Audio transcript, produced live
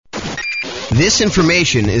This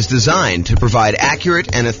information is designed to provide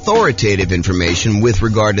accurate and authoritative information with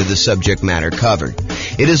regard to the subject matter covered.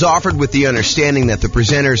 It is offered with the understanding that the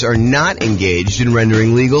presenters are not engaged in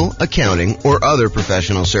rendering legal, accounting, or other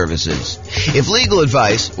professional services. If legal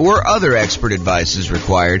advice or other expert advice is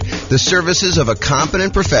required, the services of a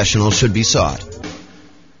competent professional should be sought.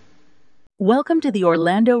 Welcome to the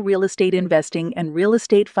Orlando Real Estate Investing and Real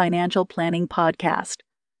Estate Financial Planning Podcast.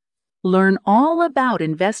 Learn all about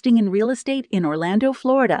investing in real estate in Orlando,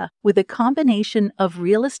 Florida, with a combination of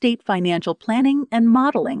real estate financial planning and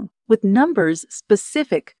modeling with numbers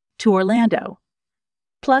specific to Orlando.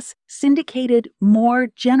 Plus, syndicated, more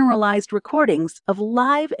generalized recordings of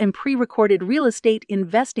live and pre-recorded real estate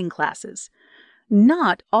investing classes,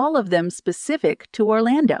 not all of them specific to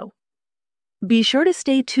Orlando. Be sure to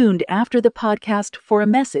stay tuned after the podcast for a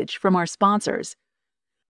message from our sponsors.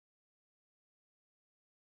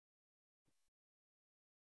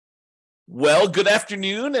 Well, good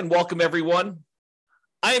afternoon and welcome everyone.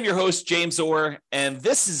 I am your host, James Orr, and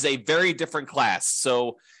this is a very different class.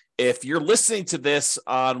 So if you're listening to this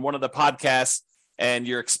on one of the podcasts and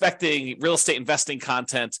you're expecting real estate investing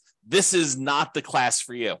content, this is not the class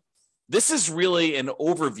for you. This is really an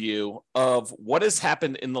overview of what has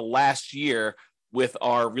happened in the last year with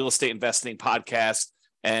our real estate investing podcast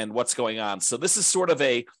and what's going on. So this is sort of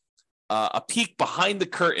a peek behind the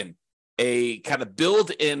curtain, a kind of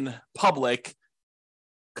build in public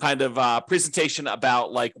kind of presentation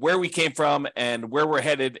about like where we came from and where we're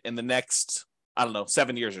headed in the next,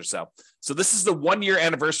 7 years or so. So this is the 1 year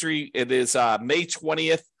anniversary. It is May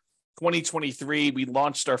 20th, 2023. We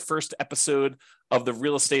launched our first episode of the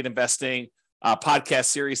real estate investing podcast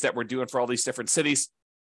series that we're doing for all these different cities.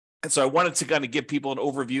 And so I wanted to kind of give people an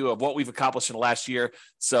overview of what we've accomplished in the last year.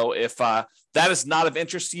 So if that is not of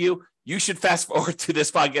interest to you, you should fast forward to this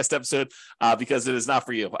podcast episode because it is not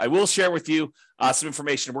for you. I will share with you some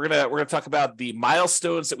information. We're gonna talk about the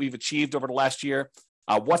milestones that we've achieved over the last year,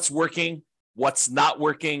 what's working, what's not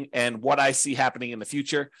working, and what I see happening in the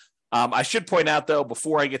future. I should point out, though,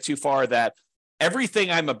 before I get too far, that everything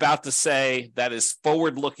I'm about to say that is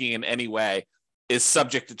forward-looking in any way is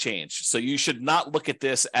subject to change. So you should not look at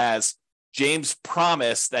this as James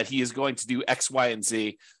promised that he is going to do X, Y, and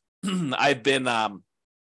Z. I've been a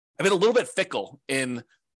little bit fickle in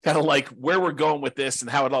kind of like where we're going with this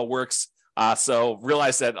and how it all works. So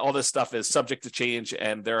realize that all this stuff is subject to change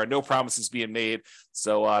and there are no promises being made.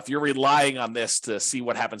 So if you're relying on this to see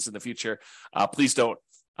what happens in the future, please don't.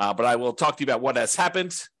 But I will talk to you about what has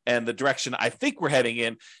happened and the direction I think we're heading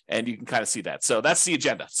in, and you can kind of see that. So that's the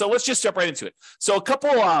agenda. So let's just jump right into it. So a couple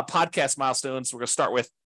podcast milestones we're going to start with.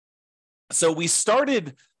 So we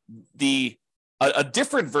started a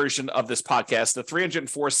different version of this podcast, the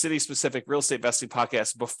 304 city-specific real estate investing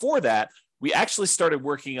podcast. Before that, we actually started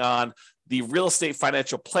working on the real estate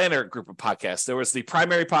financial planner group of podcasts. There was the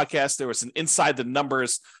primary podcast. There was an Inside the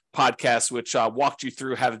Numbers podcast, which walked you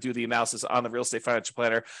through how to do the analysis on the real estate financial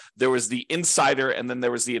planner. There was the Insider, and then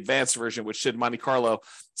there was the advanced version, which did Monte Carlo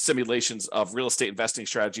simulations of real estate investing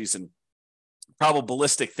strategies and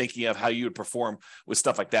probabilistic thinking of how you would perform with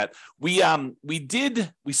stuff like that. We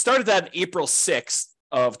started that April 6th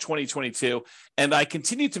of 2022, and I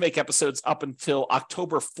continued to make episodes up until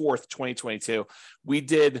October 4th, 2022. We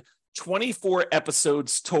did 24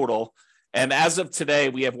 episodes total, and as of today,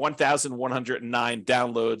 we have 1,109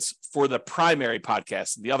 downloads for the primary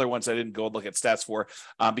podcast. The other ones I didn't go look at stats for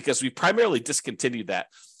because we primarily discontinued that,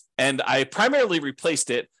 and I primarily replaced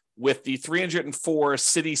it with the 304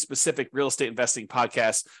 city-specific real estate investing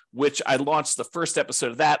podcast, which I launched the first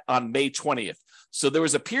episode of that on May 20th. So there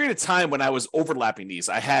was a period of time when I was overlapping these.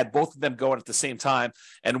 I had both of them going at the same time,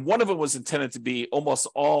 and one of them was intended to be almost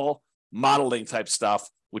all modeling type stuff,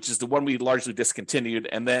 which is the one we largely discontinued.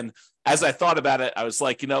 And then as I thought about it, I was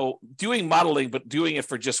like, doing modeling, but doing it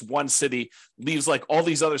for just one city leaves like all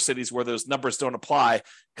these other cities where those numbers don't apply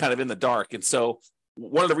kind of in the dark. And so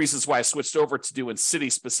one of the reasons why I switched over to doing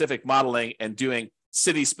city-specific modeling and doing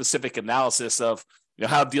city-specific analysis of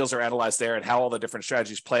how deals are analyzed there and how all the different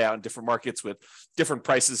strategies play out in different markets with different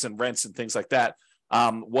prices and rents and things like that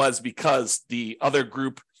was because the other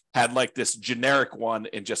group had like this generic one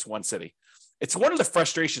in just one city. It's one of the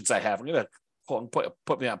frustrations I have. I'm going to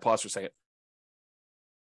put me on pause for a second.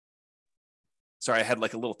 Sorry, I had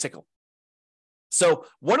like a little tickle. So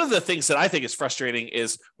one of the things that I think is frustrating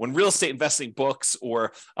is when real estate investing books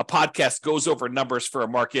or a podcast goes over numbers for a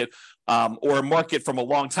market or a market from a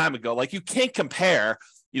long time ago. Like you can't compare,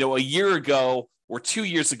 a year ago or 2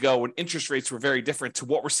 years ago when interest rates were very different to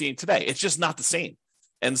what we're seeing today. It's just not the same.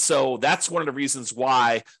 And so that's one of the reasons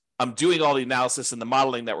why I'm doing all the analysis and the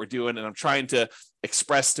modeling that we're doing, and I'm trying to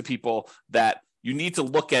express to people that you need to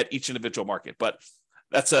look at each individual market. But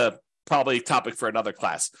that's a probably topic for another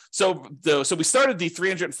class. So we started the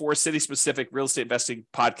 304 city-specific real estate investing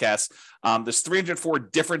podcast. There's 304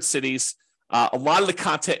 different cities. A lot of the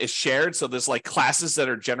content is shared. So there's like classes that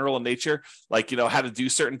are general in nature, like, how to do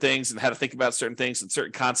certain things and how to think about certain things and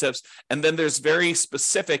certain concepts. And then there's very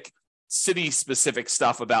specific city-specific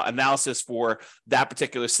stuff about analysis for that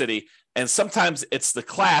particular city. And sometimes it's the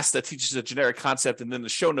class that teaches a generic concept, and then the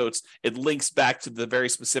show notes, it links back to the very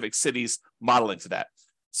specific cities modeling to that.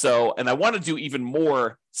 So, and I want to do even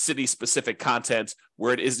more city-specific content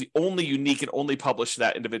where it is the only unique and only published to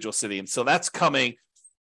that individual city. And so that's coming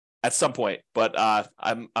at some point, but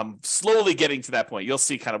I'm slowly getting to that point. You'll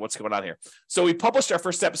see kind of what's going on here. So we published our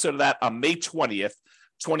first episode of that on May 20th,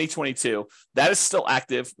 2022. That is still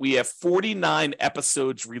active. We have 49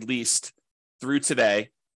 episodes released through today.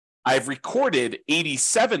 I've recorded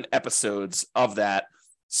 87 episodes of that.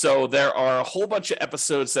 So there are a whole bunch of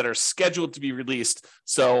episodes that are scheduled to be released.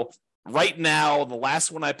 So right now, the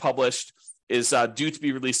last one I published is due to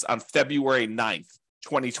be released on February 9th,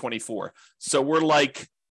 2024. So we're like,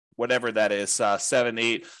 whatever that is, 7,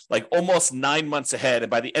 8, like almost 9 months ahead.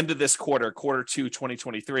 And by the end of this quarter 2,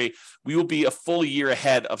 2023, we will be a full year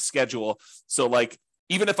ahead of schedule. So like,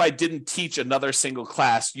 even if I didn't teach another single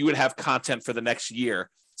class, you would have content for the next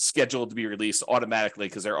year scheduled to be released automatically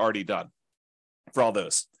because they're already done for all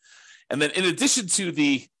those. And then in addition to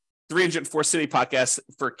the 304 City podcast,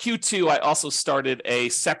 for Q2, I also started a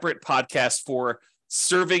separate podcast for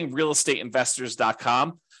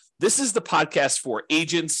servingrealestateinvestors.com. This is the podcast for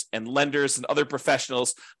agents and lenders and other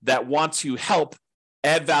professionals that want to help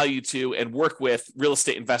add value to and work with real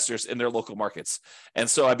estate investors in their local markets. And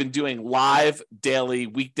so I've been doing live, daily,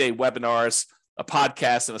 weekday webinars, a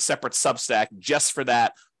podcast, and a separate Substack just for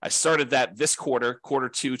that. I started that this quarter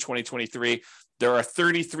 2, 2023. There are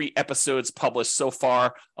 33 episodes published so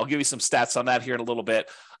far. I'll give you some stats on that here in a little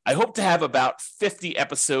bit. I hope to have about 50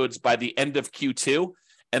 episodes by the end of Q2,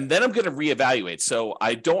 and then I'm going to reevaluate. So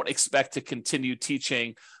I don't expect to continue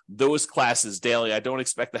teaching those classes daily. I don't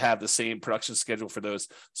expect to have the same production schedule for those.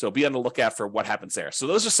 So be on the lookout for what happens there. So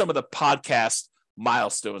those are some of the podcast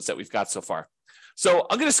milestones that we've got so far. So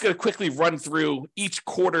I'm just going to quickly run through each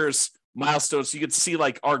quarter's milestones so you can see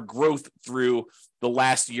like our growth through the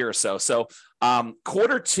last year or so. So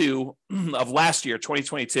quarter 2 of last year,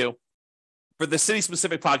 2022, for the City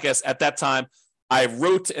Specific podcast, at that time, I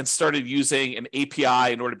wrote and started using an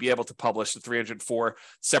API in order to be able to publish the 304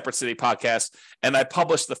 separate city podcasts. And I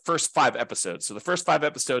published the first 5 episodes. So the first 5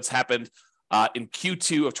 episodes happened in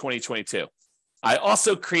Q2 of 2022. I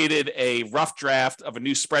also created a rough draft of a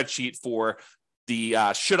new spreadsheet for the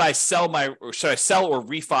should I sell or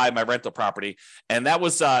refi my rental property? And that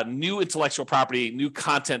was new intellectual property, new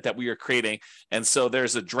content that we are creating. And so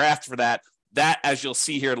there's a draft for that. That, as you'll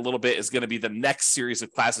see here in a little bit, is going to be the next series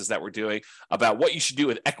of classes that we're doing about what you should do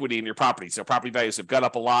with equity in your property. So property values have gone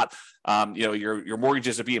up a lot. Your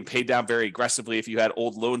mortgages are being paid down very aggressively if you had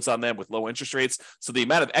old loans on them with low interest rates. So the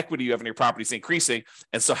amount of equity you have in your property is increasing.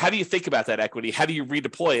 And so how do you think about that equity? How do you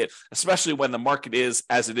redeploy it, especially when the market is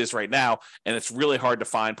as it is right now, and it's really hard to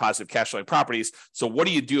find positive cash flowing properties? So what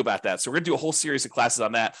do you do about that? So we're going to do a whole series of classes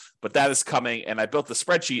on that, but that is coming. And I built the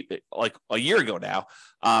spreadsheet like a year ago now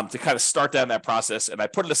to kind of start down that process. And I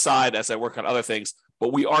put it aside as I work on other things,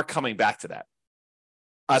 but we are coming back to that.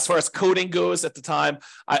 As far as coding goes at the time,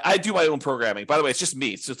 I do my own programming. By the way, it's just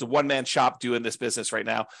me. It's just a one-man shop doing this business right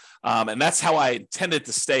now. And that's how I intended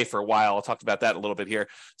to stay for a while. I'll talk about that a little bit here.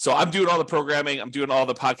 So I'm doing all the programming. I'm doing all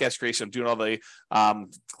the podcast creation. I'm doing all the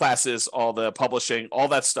classes, all the publishing, all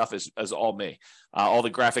that stuff is all me. All the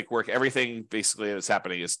graphic work, everything basically that's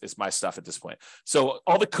happening is my stuff at this point. So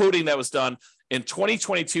all the coding that was done in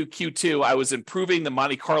 2022 Q2, I was improving the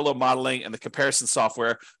Monte Carlo modeling and the comparison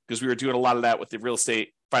software because we were doing a lot of that with the real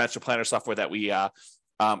estate financial planner software that we are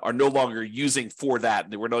no longer using for that.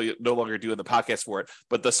 We're no longer doing the podcast for it,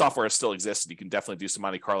 but the software still exists, and you can definitely do some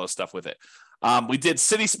Monte Carlo stuff with it. We did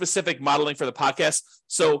city-specific modeling for the podcast.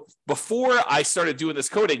 So before I started doing this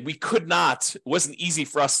coding, it wasn't easy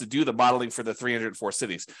for us to do the modeling for the 304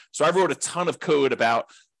 cities. So I wrote a ton of code about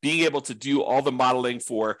being able to do all the modeling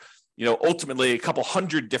for, ultimately a couple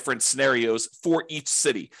hundred different scenarios for each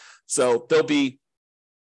city. So there'll be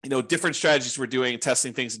different strategies we're doing,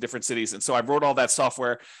 testing things in different cities. And so I wrote all that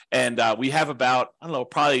software, and we have about,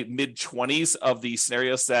 probably mid-20s of the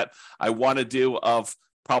scenarios that I want to do, of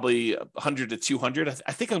probably 100 to 200.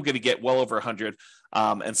 I think I'm going to get well over 100.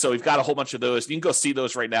 And so we've got a whole bunch of those. You can go see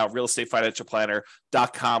those right now,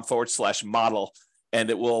 realestatefinancialplanner.com/model. and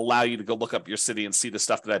it will allow you to go look up your city and see the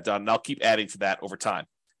stuff that I've done. And I'll keep adding to that over time.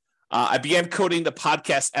 I began coding the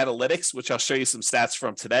podcast analytics, which I'll show you some stats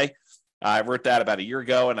from today. I wrote that about a year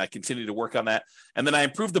ago, and I continue to work on that. And then I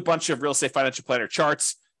improved a bunch of Real Estate Financial Planner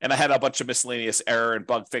charts, and I had a bunch of miscellaneous error and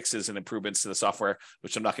bug fixes and improvements to the software,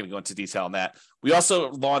 which I'm not going to go into detail on that. We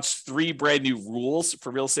also launched 3 brand new rules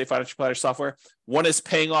for Real Estate Financial Planner software. One is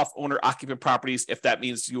paying off owner-occupant properties if that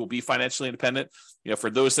means you will be financially independent.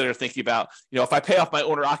 For those that are thinking about, if I pay off my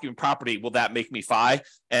owner-occupant property, will that make me FI?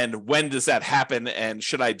 And when does that happen? And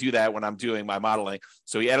should I do that when I'm doing my modeling?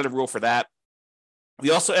 So we added a rule for that. We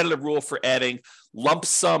also added a rule for adding lump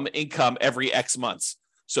sum income every X months.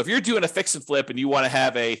 So if you're doing a fix and flip and you want to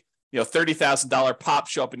have a $30,000 pop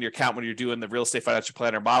show up in your account when you're doing the Real Estate Financial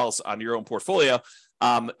Planner models on your own portfolio,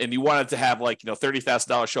 and you wanted to have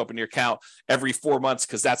 $30,000 show up in your account every 4 months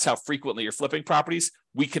because that's how frequently you're flipping properties,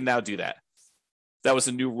 we can now do that. That was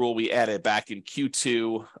a new rule we added back in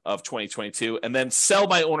Q2 of 2022. And then sell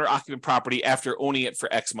my owner-occupant property after owning it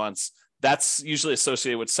for X months. That's usually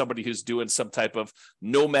associated with somebody who's doing some type of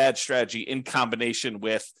nomad strategy in combination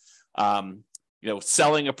with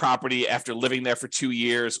selling a property after living there for 2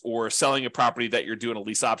 years, or selling a property that you're doing a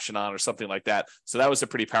lease option on or something like that. So that was a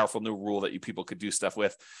pretty powerful new rule that you people could do stuff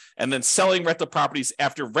with. And then selling rental properties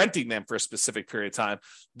after renting them for a specific period of time.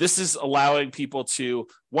 This is allowing people to,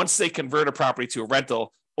 once they convert a property to a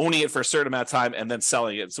rental, owning it for a certain amount of time and then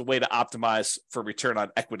selling it. It's a way to optimize for return on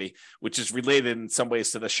equity, which is related in some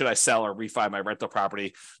ways to the should I sell or refi my rental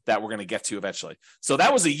property that we're going to get to eventually. So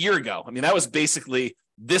that was a year ago. That was basically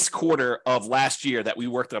this quarter of last year that we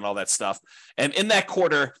worked on all that stuff. And in that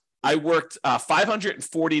quarter, I worked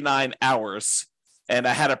 549 hours and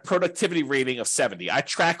I had a productivity rating of 70. I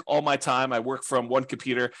track all my time. I work from one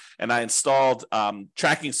computer, and I installed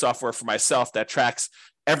tracking software for myself that tracks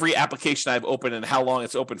every application I've opened and how long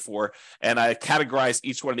it's open for. And I categorize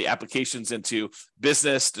each one of the applications into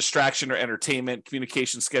business, distraction or entertainment,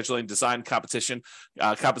 communication, scheduling, design, composition,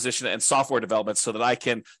 and software development so that I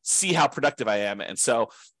can see how productive I am. And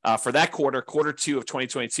so for that quarter 2 of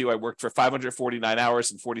 2022, I worked for 549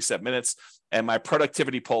 hours and 47 minutes, and my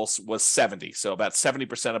productivity pulse was 70. So about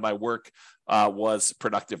 70% of my work was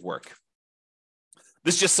productive work.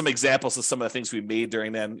 This is just some examples of some of the things we made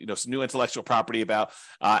during then, some new intellectual property about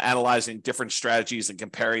analyzing different strategies and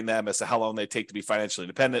comparing them as to how long they take to be financially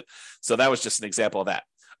independent. So that was just an example of that.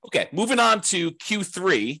 Okay, moving on to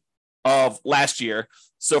Q3 of last year.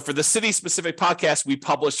 So for the city-specific podcast, we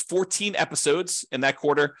published 14 episodes in that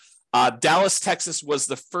quarter. Dallas, Texas was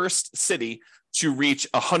the first city to reach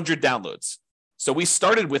 100 downloads. So we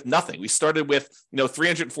started with nothing. We started with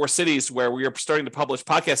 304 cities where we were starting to publish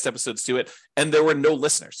podcast episodes to it, and there were no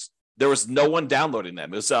listeners. There was no one downloading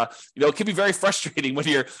them. It was, it can be very frustrating when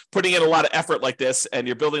you're putting in a lot of effort like this, and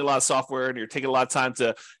you're building a lot of software, and you're taking a lot of time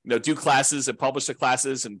to do classes and publish the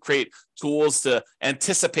classes and create tools to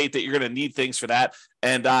anticipate that you're going to need things for that,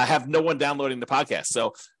 and have no one downloading the podcast.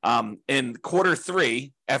 So in quarter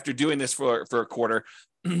 3, after doing this for a quarter,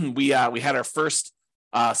 we had our first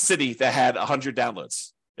city that had 100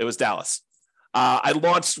 downloads. It was Dallas. I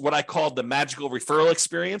launched what I called the magical referral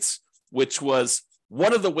experience, which was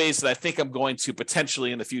one of the ways that I think I'm going to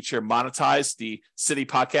potentially in the future monetize the city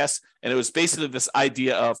podcast. And it was basically this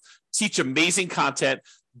idea of teach amazing content,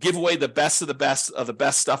 give away the best of the best of the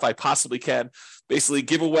best stuff I possibly can, basically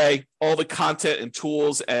give away all the content and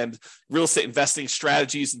tools and real estate investing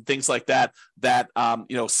strategies and things like that,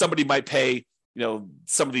 somebody might pay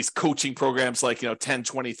some of these coaching programs like, 10,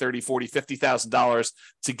 20, 30, 40, $50,000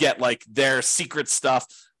 to get like their secret stuff.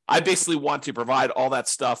 I basically want to provide all that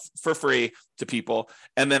stuff for free to people.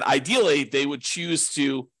 And then ideally they would choose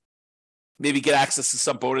to maybe get access to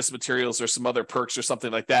some bonus materials or some other perks or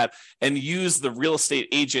something like that, and use the real estate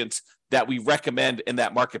agent that we recommend in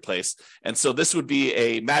that marketplace. And so this would be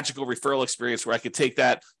a magical referral experience where I could take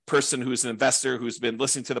that person who's an investor who's been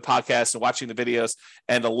listening to the podcast and watching the videos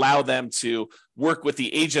and allow them to work with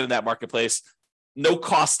the agent in that marketplace, no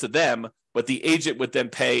cost to them, but the agent would then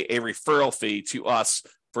pay a referral fee to us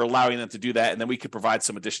for allowing them to do that. And then we could provide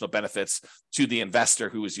some additional benefits to the investor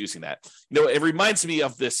who is using that. It reminds me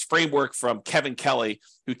of this framework from Kevin Kelly,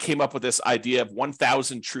 who came up with this idea of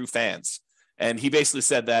 1,000 true fans. And he basically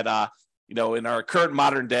said that, in our current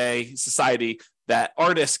modern day society, that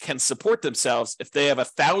artists can support themselves if they have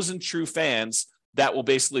 1,000 true fans that will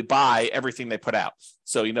basically buy everything they put out.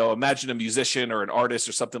 So, imagine a musician or an artist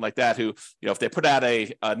or something like that who, if they put out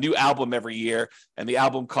a new album every year and the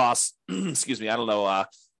album costs,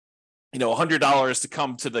 $100 to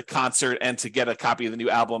come to the concert and to get a copy of the new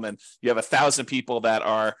album. And you have 1,000 people that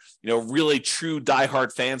are, really true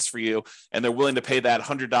diehard fans for you, and they're willing to pay that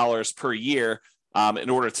 $100 per year. in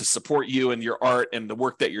order to support you and your art and the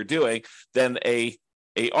work that you're doing, then a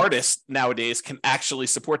artist nowadays can actually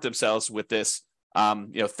support themselves with this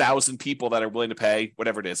 1,000 people that are willing to pay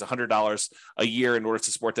whatever it is, $100 a year in order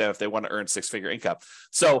to support them if they want to earn six-figure income.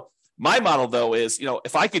 So my model, though, is,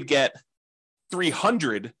 if I could get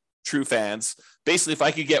 300 true fans, basically, if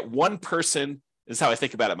I could get one person, this is how I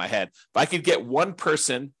think about it in my head. If I could get one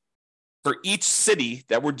person for each city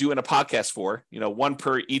that we're doing a podcast for, one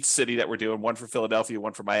per each city that we're doing, one for Philadelphia,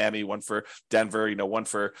 one for Miami, one for Denver, one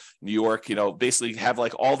for New York, basically have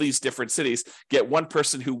like all these different cities, get one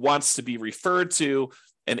person who wants to be referred to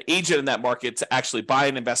an agent in that market to actually buy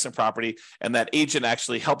an investment property, and that agent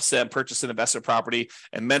actually helps them purchase an investment property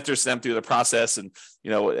and mentors them through the process, and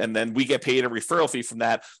and then we get paid a referral fee from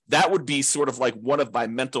that. That would be sort of like one of my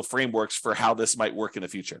mental frameworks for how this might work in the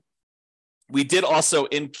future. We did also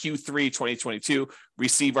in Q3 2022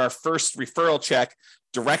 receive our first referral check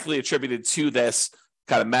directly attributed to this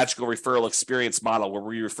kind of magical referral experience model, where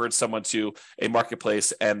we referred someone to a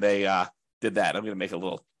marketplace and they did that. I'm going to make a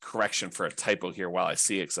little correction for a typo here while I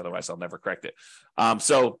see it, because otherwise I'll never correct it.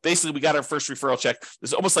 So basically, we got our first referral check.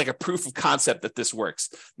 It's almost like a proof of concept that this works.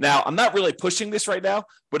 Now, I'm not really pushing this right now,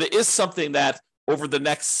 but it is something that over the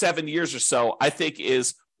next 7 years or so, I think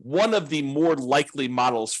is one of the more likely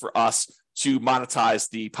models for us to monetize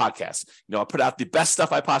the podcast. I put out the best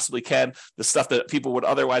stuff I possibly can, the stuff that people would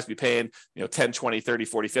otherwise be paying, $10, $20, $30,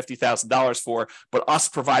 $40, $50,000 for, but us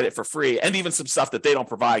provide it for free, and even some stuff that they don't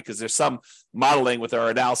provide, because there's some modeling with our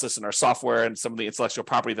analysis and our software and some of the intellectual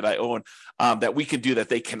property that I own that we can do that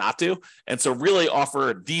they cannot do. And so really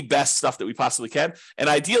offer the best stuff that we possibly can. And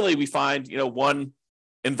ideally we find, one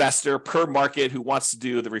investor per market who wants to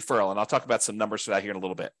do the referral. And I'll talk about some numbers for that here in a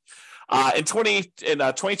little bit. In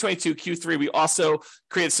 2022 Q3, we also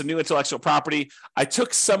created some new intellectual property. I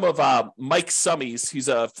took some of Mike Summies. He's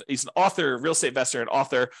an author, real estate investor, and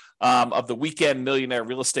author of the Weekend Millionaire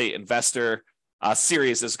Real Estate Investor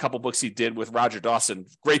series. There's a couple books he did with Roger Dawson.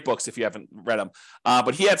 Great books if you haven't read them.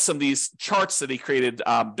 But he had some of these charts that he created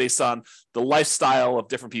based on the lifestyle of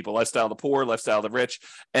different people, lifestyle of the poor, lifestyle of the rich.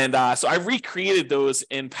 And so I recreated those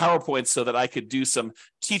in PowerPoint so that I could do some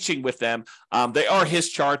teaching with them. They are his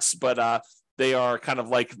charts, but they are kind of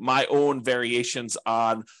like my own variations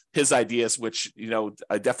on his ideas, which,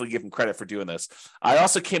 I definitely give him credit for doing this. I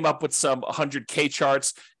also came up with some 100K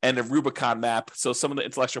charts and a Rubicon map. So some of the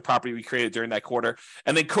intellectual property we created during that quarter.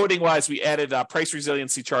 And then coding wise, we added price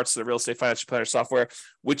resiliency charts to the Real Estate Financial Planner software,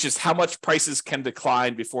 which is how much prices can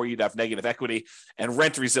decline before you'd have negative equity. And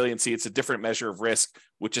rent resiliency, it's a different measure of risk,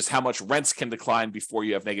 which is how much rents can decline before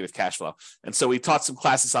you have negative cash flow. And so we taught some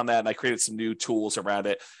classes on that, and I created some new tools around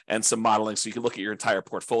it and some modeling. So you can look at your entire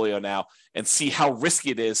portfolio now and see how risky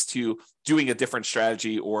it is to doing a different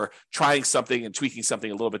strategy or trying something and tweaking something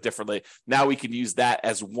a little bit differently. Now we can use that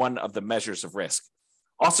as one of the measures of risk.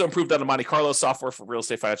 Also improved on the Monte Carlo software for Real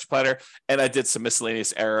Estate Financial Planner, and I did some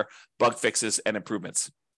miscellaneous error, bug fixes, and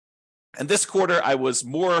improvements. And this quarter, I was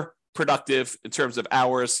more productive in terms of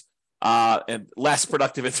hours and less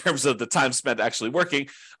productive in terms of the time spent actually working.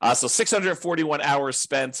 So 641 hours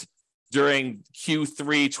spent during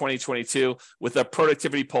Q3 2022 with a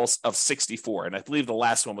productivity pulse of 64. And I believe the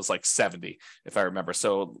last one was like 70, if I remember.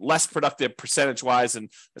 So less productive percentage-wise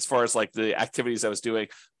and as far as like the activities I was doing,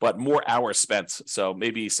 but more hours spent. So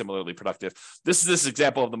maybe similarly productive. This is this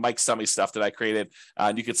example of the Mike Summy stuff that I created.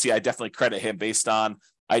 And you can see I definitely credit him based on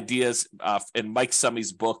ideas in Mike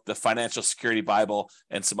Summy's book, The Financial Security Bible,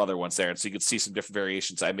 and some other ones there. And so you can see some different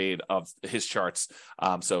variations I made of his charts.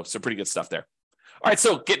 So some pretty good stuff there. All right,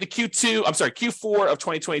 so getting to Q4 of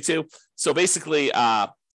 2022. So basically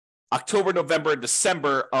October, November, and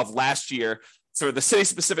December of last year. So the City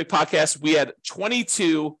Specific podcast, we had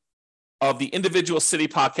 22 of the individual city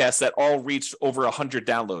podcasts that all reached over 100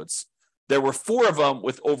 downloads. There were 4 of them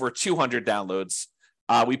with over 200 downloads.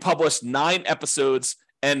 We published 9 episodes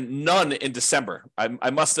and none in December.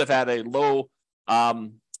 I must have had a low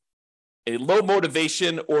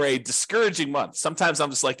motivation or a discouraging month. Sometimes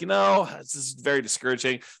I'm just like, this is very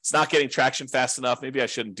discouraging. It's not getting traction fast enough. Maybe I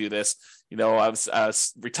shouldn't do this. I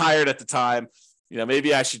was retired at the time.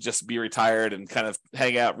 Maybe I should just be retired and kind of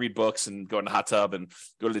hang out, read books, and go in the hot tub and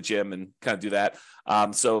go to the gym and kind of do that.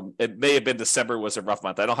 So it may have been December was a rough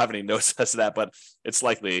month. I don't have any notes as to that, but it's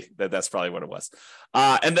likely that that's probably what it was.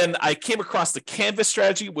 And then I came across the Canvas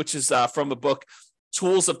strategy, which is from the book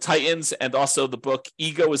Tools of Titans, and also the book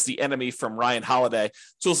Ego is the Enemy from Ryan Holiday.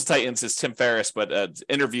 Tools of Titans is Tim Ferriss, but an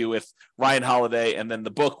interview with Ryan Holiday. And then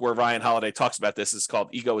the book where Ryan Holiday talks about this is called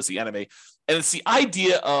Ego is the Enemy. And it's the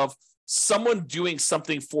idea of someone doing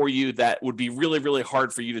something for you that would be really, really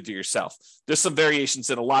hard for you to do yourself. There's some variations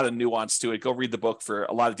and a lot of nuance to it. Go read the book for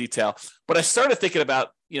a lot of detail. But I started thinking about,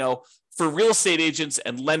 for real estate agents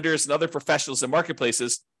and lenders and other professionals in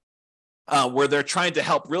marketplaces where they're trying to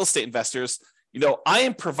help real estate investors, I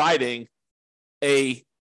am providing a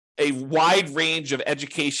wide range of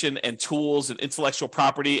education and tools and intellectual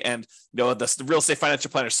property and the real estate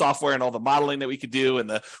financial planner software and all the modeling that we could do and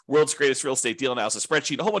the world's greatest real estate deal analysis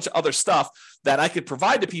spreadsheet, a whole bunch of other stuff that I could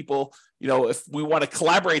provide to people, if we want to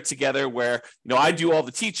collaborate together where, I do all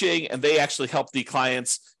the teaching and they actually help the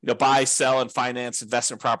clients, buy, sell, and finance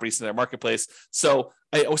investment properties in their marketplace. So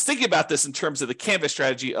I was thinking about this in terms of the Canvas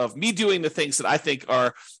strategy of me doing the things that I think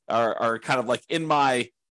are kind of like in my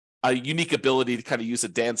a unique ability to kind of use a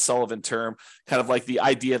Dan Sullivan term, kind of like the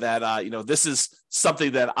idea that, this is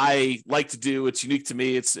something that I like to do. It's unique to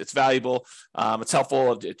me. It's valuable. It's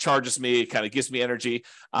helpful. It charges me. It kind of gives me energy.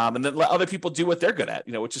 And then let other people do what they're good at,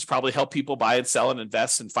 which is probably help people buy and sell and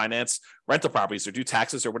invest and finance rental properties or do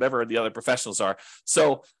taxes or whatever the other professionals are.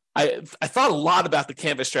 So I thought a lot about the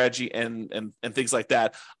Canvas strategy and things like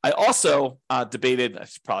that. I also debated, I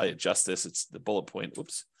should probably adjust this. It's the bullet point.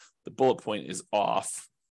 Oops. The bullet point is off.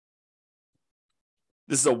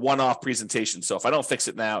 This is a one-off presentation, so if I don't fix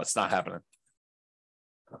it now, it's not happening.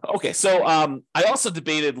 Okay, so I also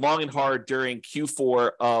debated long and hard during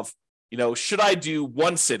Q4 of, should I do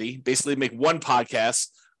one city, basically make one podcast,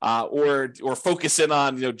 or focus in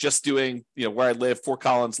on, just doing, where I live, Fort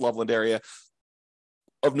Collins, Loveland area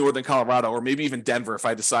of Northern Colorado, or maybe even Denver if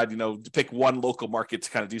I decide, to pick one local market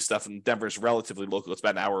to kind of do stuff, and Denver is relatively local. It's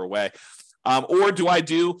about an hour away. Or do I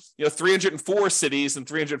do 304 cities and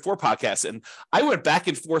 304 podcasts? And I went back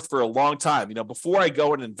and forth for a long time. Before I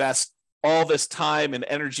go and invest all this time and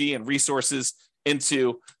energy and resources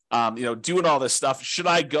into doing all this stuff, should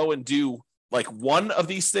I go and do like one of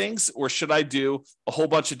these things, or should I do a whole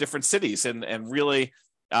bunch of different cities and really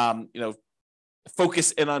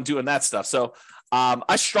focus in on doing that stuff? So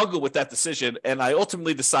I struggled with that decision, and I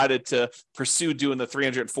ultimately decided to pursue doing the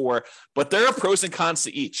 304. But there are pros and cons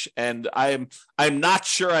to each, and I'm not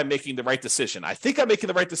sure I'm making the right decision. I think I'm making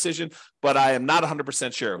the right decision, but I am not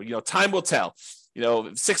 100% sure. Time will tell.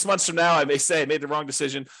 6 months from now, I may say I made the wrong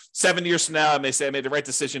decision. 7 years from now, I may say I made the right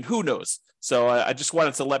decision. Who knows? So I just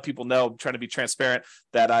wanted to let people know, trying to be transparent,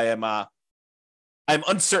 that I'm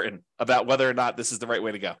uncertain about whether or not this is the right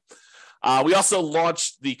way to go. We also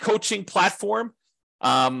launched the coaching platform.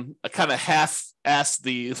 I kind of half-assed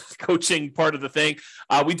the coaching part of the thing.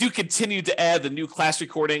 We do continue to add the new class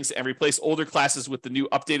recordings and replace older classes with the new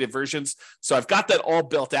updated versions. So I've got that all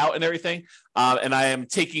built out and everything. And I am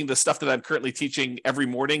taking the stuff that I'm currently teaching every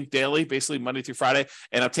morning, daily, basically Monday through Friday.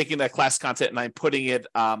 And I'm taking that class content and I'm putting it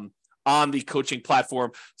on the coaching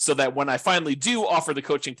platform, so that when I finally do offer the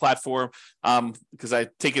coaching platform, because I've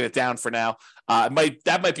taken it down for now, that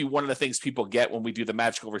might be one of the things people get when we do the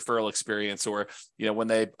magical referral experience, or when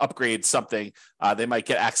they upgrade something, they might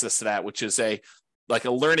get access to that, which is a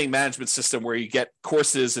learning management system where you get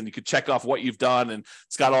courses and you can check off what you've done, and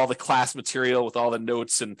it's got all the class material with all the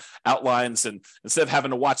notes and outlines, and instead of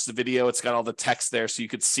having to watch the video, it's got all the text there so you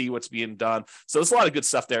could see what's being done. So there's a lot of good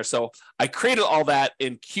stuff there. So I created all that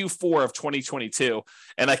in Q4 of 2022,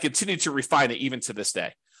 and I continue to refine it even to this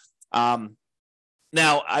day.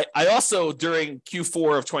 Now, I also, during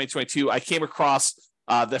Q4 of 2022, I came across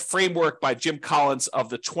the framework by Jim Collins of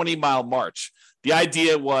the 20-mile march. The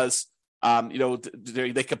idea was,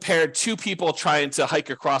 they compared two people trying to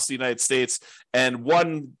hike across the United States, and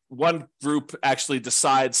one group actually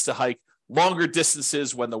decides to hike longer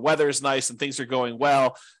distances when the weather is nice and things are going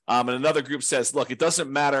well. And another group says, look, it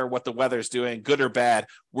doesn't matter what the weather's doing, good or bad.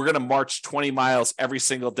 We're going to march 20 miles every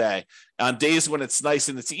single day. On days when it's nice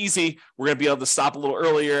and it's easy, we're going to be able to stop a little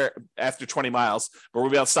earlier after 20 miles, but we'll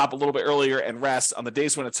be able to stop a little bit earlier and rest. On the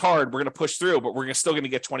days when it's hard, we're going to push through, but we're still going to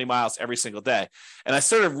get 20 miles every single day. And I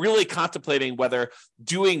started really contemplating whether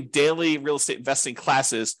doing daily real estate investing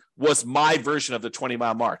classes was my version of the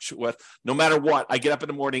 20-mile march. With no matter what, I get up in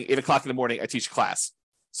the morning, 8 o'clock in the morning, I teach class.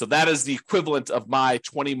 So that is the equivalent of my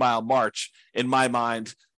 20-mile march in my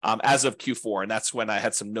mind as of Q4. And that's when I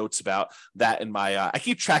had some notes about that in my, I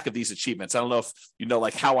keep track of these achievements. I don't know if you know,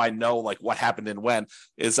 how I know, what happened and when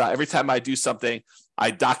is every time I do something,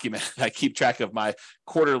 I document, I keep track of my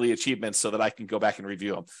quarterly achievements so that I can go back and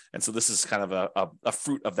review them. And so this is kind of a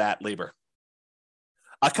fruit of that labor.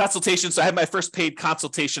 A consultation. So I had my first paid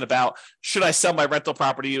consultation about, should I sell my rental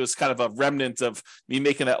property? It was kind of a remnant of me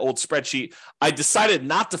making that old spreadsheet. I decided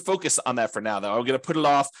not to focus on that for now, though. I'm going to put it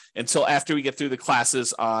off until after we get through the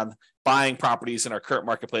classes on buying properties in our current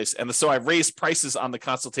marketplace. And so I've raised prices on the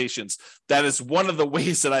consultations. That is one of the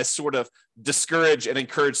ways that I sort of discourage and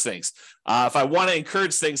encourage things. If I want to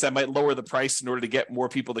encourage things, I might lower the price in order to get more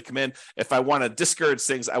people to come in. If I want to discourage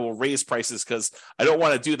things, I will raise prices because I don't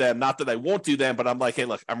want to do them. Not that I won't do them, but I'm like, hey,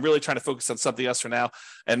 look, I'm really trying to focus on something else for now.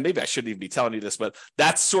 And maybe I shouldn't even be telling you this, but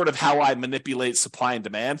that's sort of how I manipulate supply and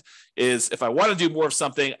demand. Is if I want to do more of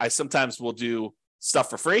something, I sometimes will do stuff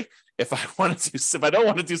for free. If I don't want to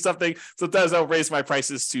do something, sometimes I'll raise my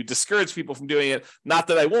prices to discourage people from doing it. Not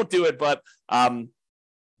that I won't do it, but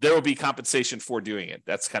there will be compensation for doing it.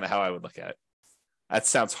 That's kind of how I would look at it. That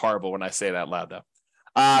sounds horrible when I say it out loud, though.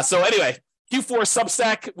 So anyway, Q4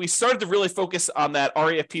 Substack, we started to really focus on that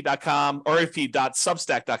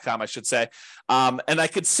refp.substack.com, I should say. And I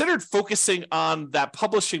considered focusing on that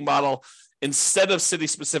publishing model instead of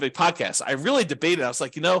city-specific podcasts. I really debated. I was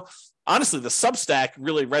like, honestly, the Substack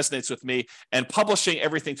really resonates with me, and publishing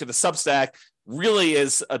everything to the Substack really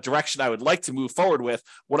is a direction I would like to move forward with.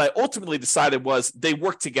 What I ultimately decided was they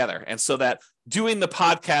work together. And so that doing the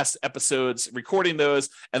podcast episodes, recording those,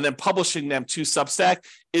 and then publishing them to Substack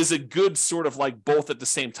is a good sort of like both at the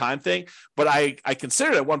same time thing. But I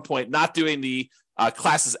considered at one point not doing the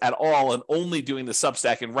classes at all and only doing the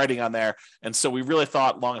Substack and writing on there. And so we really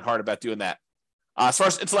thought long and hard about doing that. As far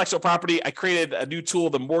as intellectual property, I created a new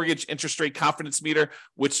tool, the Mortgage Interest Rate Confidence Meter,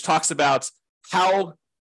 which talks about how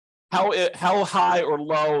high or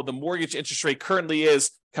low the mortgage interest rate currently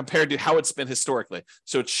is compared to how it's been historically.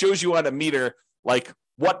 So it shows you on a meter like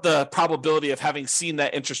what the probability of having seen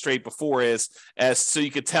that interest rate before is, as so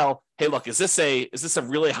you could tell, hey, look, is this a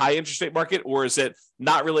really high interest rate market, or is it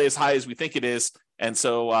not really as high as we think it is? And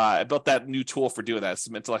so I built that new tool for doing that.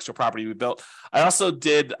 Some intellectual property we built. I also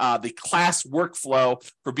did the class workflow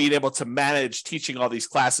for being able to manage teaching all these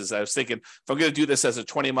classes. I was thinking, if I'm going to do this as a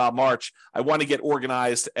 20-mile march, I want to get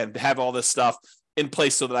organized and have all this stuff in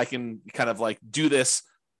place so that I can kind of like do this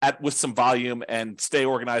with some volume and stay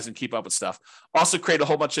organized and keep up with stuff. Also create a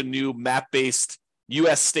whole bunch of new map-based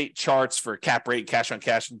U.S. state charts for cap rate, cash on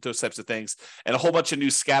cash, and those types of things, and a whole bunch of new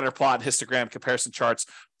scatter plot, histogram comparison charts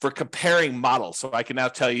for comparing models. So I can now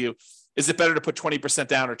tell you, is it better to put 20%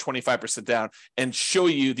 down or 25% down, and show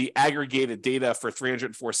you the aggregated data for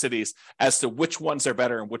 304 cities as to which ones are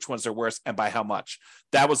better and which ones are worse and by how much.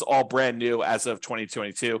 That was all brand new as of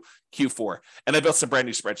 2022 Q4. And I built some brand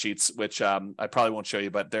new spreadsheets, which I probably won't show you,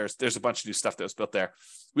 but there's a bunch of new stuff that was built there.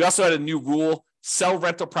 We also had a new rule: sell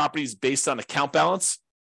rental properties based on account balance.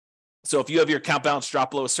 So if you have your account balance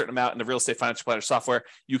drop below a certain amount in the Real Estate Financial Planner software,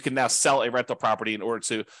 you can now sell a rental property in order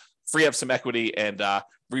to free up some equity and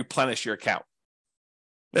replenish your account.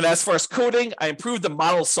 Then as far as coding, I improved the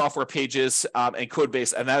model software pages and code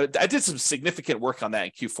base, and I did some significant work on that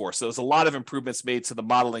in Q4. So there's a lot of improvements made to the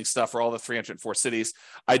modeling stuff for all the 304 cities.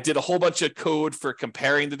 I did a whole bunch of code for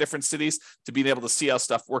comparing the different cities to being able to see how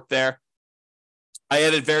stuff worked there. I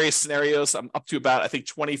added various scenarios. I'm up to about, I think,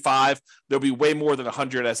 25. There'll be way more than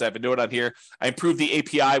 100 as I have a note on here. I improved the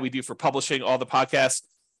API we do for publishing all the podcasts,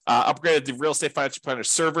 upgraded the Real Estate Financial Planner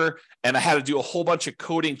server, and I had to do a whole bunch of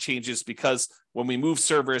coding changes because when we moved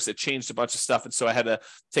servers, it changed a bunch of stuff. And so I had to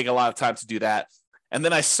take a lot of time to do that. And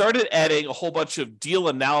then I started adding a whole bunch of deal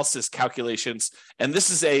analysis calculations. And this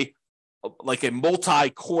is a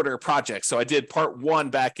multi-quarter project. So I did part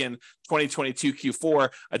one back in 2022 Q4.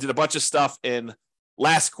 I did a bunch of stuff in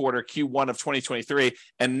last quarter, Q1 of 2023.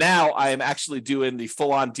 And now I am actually doing the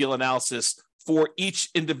full-on deal analysis for each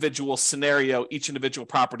individual scenario, each individual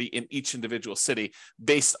property in each individual city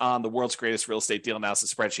based on the world's greatest real estate deal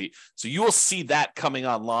analysis spreadsheet. So you will see that coming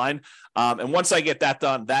online. And once I get that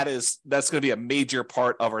done, that's going to be a major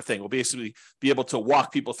part of our thing. We'll basically be able to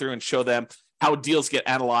walk people through and show them how deals get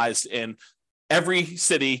analyzed in every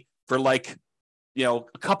city for a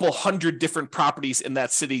couple hundred different properties in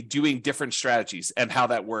that city doing different strategies and how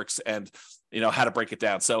that works and, how to break it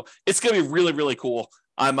down. So it's going to be really, really cool.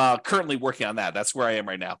 I'm currently working on that. That's where I am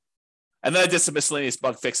right now. And then I did some miscellaneous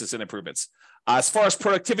bug fixes and improvements. As far as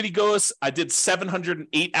productivity goes, I did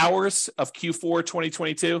 708 hours of Q4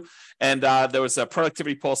 2022, and there was a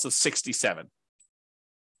productivity pulse of 67.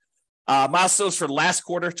 Milestones for last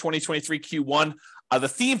quarter, 2023 Q1. The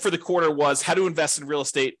theme for the quarter was how to invest in real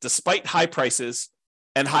estate despite high prices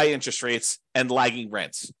and high interest rates and lagging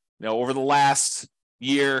rents. Over the last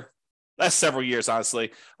several years,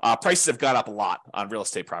 honestly, prices have gone up a lot on real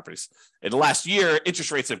estate properties. In the last year,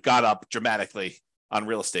 interest rates have gone up dramatically on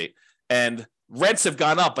real estate, and rents have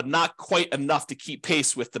gone up, but not quite enough to keep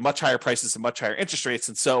pace with the much higher prices and much higher interest rates.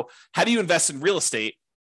 And so how do you invest in real estate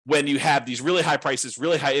when you have these really high prices,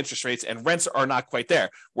 really high interest rates, and rents are not quite there,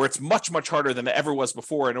 where it's much, much harder than it ever was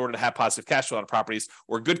before in order to have positive cash flow on properties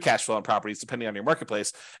or good cash flow on properties, depending on your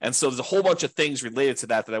marketplace. And so there's a whole bunch of things related to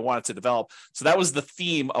that I wanted to develop. So that was the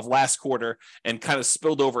theme of last quarter and kind of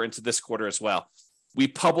spilled over into this quarter as well. We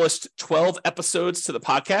published 12 episodes to the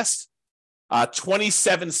podcast.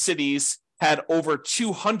 27 cities had over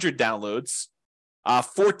 200 downloads.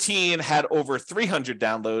 14 had over 300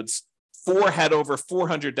 downloads. 4 had over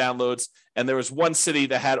 400 downloads, and there was one city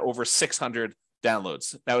that had over 600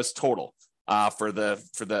 downloads. That was total for their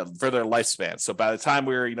lifespan. So by the time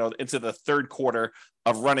we were into the third quarter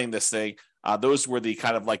of running this thing, those were the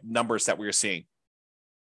kind of like numbers that we were seeing.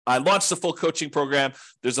 I launched the full coaching program.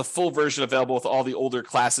 There's a full version available with all the older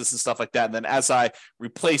classes and stuff like that. And then as I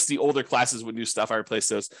replace the older classes with new stuff, I replace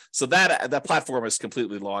those. So that platform is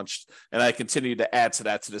completely launched, and I continue to add to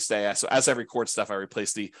that to this day. So as I record stuff, I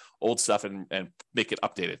replace the old stuff and make it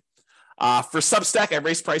updated. For Substack, I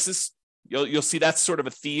raised prices. You'll see that's sort of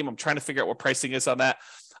a theme. I'm trying to figure out what pricing is on that.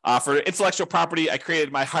 For intellectual property, I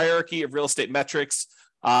created my hierarchy of real estate metrics.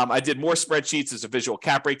 I did more spreadsheets. There's a visual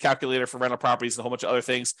cap rate calculator for rental properties and a whole bunch of other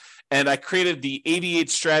things. And I created the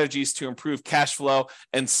 88 strategies to improve cash flow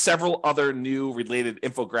and several other new related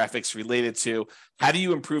infographics related to how do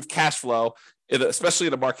you improve cash flow, especially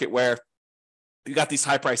in a market where you got these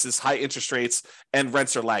high prices, high interest rates, and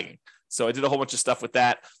rents are lagging. So I did a whole bunch of stuff with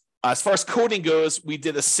that. As far as coding goes, we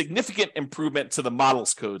did a significant improvement to the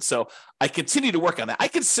models code. So I continue to work on that. I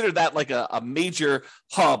consider that like a major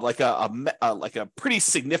hub, like a pretty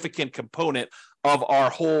significant component of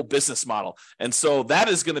our whole business model. And so that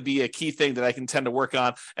is going to be a key thing that I can tend to work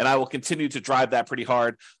on, and I will continue to drive that pretty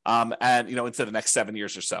hard and into the next 7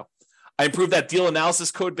 years or so. I improved that deal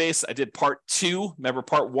analysis code base. I did part 2. Remember,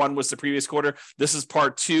 part 1 was the previous quarter. This is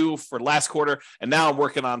part 2 for last quarter. And now I'm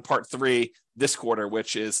working on part 3 this quarter,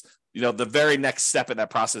 which is, the very next step in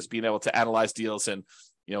that process, being able to analyze deals and,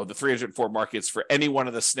 the 304 markets for any one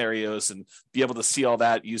of the scenarios and be able to see all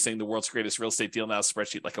that using the world's greatest real estate deal analysis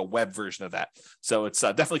spreadsheet, like a web version of that. So it's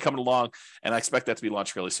definitely coming along, and I expect that to be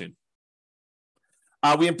launched really soon.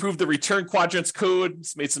 We improved the return quadrants code,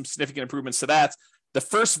 made some significant improvements to that. The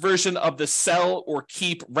first version of the sell or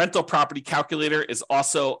keep rental property calculator is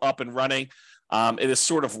also up and running. It is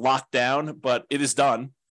sort of locked down, but it is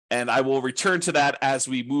done. And I will return to that as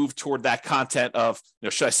we move toward that content of,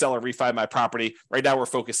 should I sell or refi my property? Right now, we're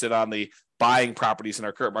focusing on the buying properties in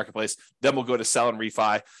our current marketplace. Then we'll go to sell and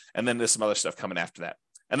refi. And then there's some other stuff coming after that.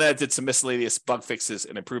 And then I did some miscellaneous bug fixes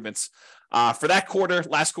and improvements. For that quarter,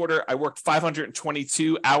 last quarter, I worked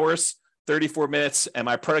 522 hours, 34 minutes, and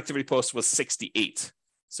my productivity post was 68.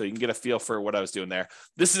 So you can get a feel for what I was doing there.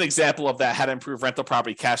 This is an example of that, how to improve rental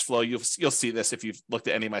property cash flow. You'll see this if you've looked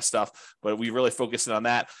at any of my stuff, but we really focused on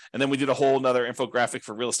that. And then we did a whole nother infographic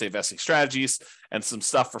for real estate investing strategies and some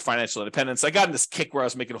stuff for financial independence. I got in this kick where I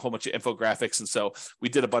was making a whole bunch of infographics, and so we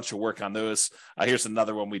did a bunch of work on those. Here's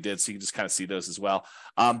another one we did, so you can just kind of see those as well.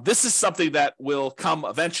 This is something that will come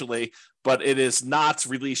eventually, but it is not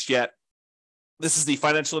released yet. This is the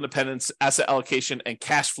financial independence, asset allocation, and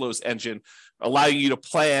cash flows engine, allowing you to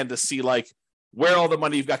plan to see where all the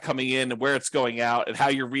money you've got coming in and where it's going out and how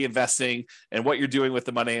you're reinvesting and what you're doing with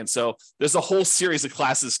the money. And so there's a whole series of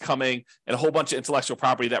classes coming and a whole bunch of intellectual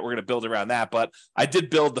property that we're going to build around that. But I did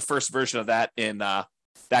build the first version of that in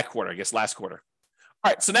that quarter, I guess last quarter.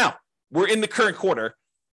 All right, so now we're in the current quarter,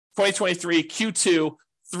 2023 Q2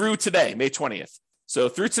 through today, May 20th. So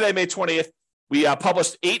through today, May 20th, we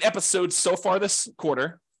published 8 episodes so far this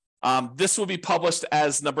quarter. This will be published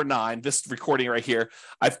as number 9, this recording right here.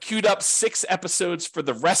 I've queued up 6 episodes for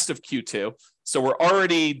the rest of Q2. So we're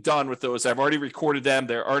already done with those. I've already recorded them.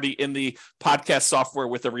 They're already in the podcast software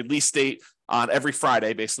with a release date on every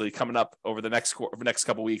Friday, basically coming up over the next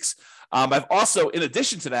couple weeks. I've also, in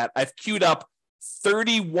addition to that, I've queued up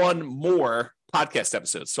 31 more podcast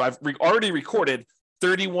episodes. So I've already recorded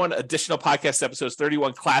 31 additional podcast episodes,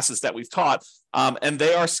 31 classes that we've taught, and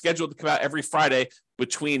they are scheduled to come out every Friday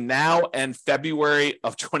between now and February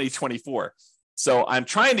of 2024. So I'm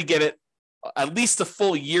trying to get it at least a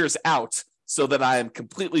full year's out so that I am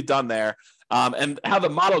completely done there. And how the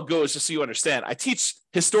model goes, just so you understand, I teach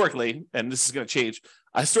historically, and this is going to change.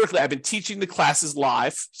 Historically, I've been teaching the classes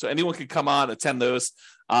live, so anyone can come on, attend those.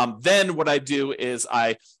 Then what I do is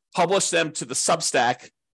I publish them to the Substack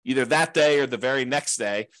either that day or the very next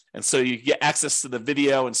day. And so you get access to the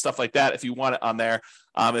video and stuff like that if you want it on there.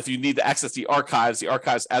 If you need to access the archives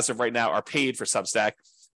as of right now are paid for Substack.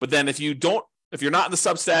 But then if you're not in the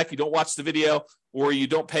Substack, you don't watch the video, or you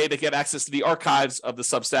don't pay to get access to the archives of the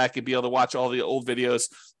Substack and be able to watch all the old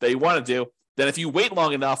videos that you want to do, then if you wait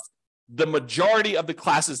long enough, the majority of the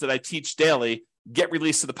classes that I teach daily get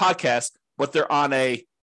released to the podcast, but they're on a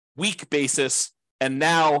week basis. And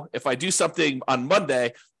now if I do something on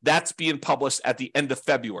Monday, that's being published at the end of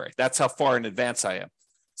February. That's how far in advance I am.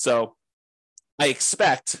 So I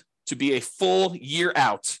expect to be a full year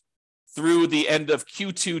out through the end of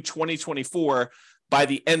Q2 2024 by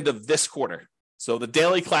the end of this quarter. So the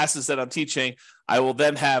daily classes that I'm teaching, I will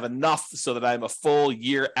then have enough so that I'm a full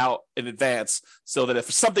year out in advance, so that if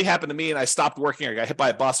something happened to me and I stopped working or got hit by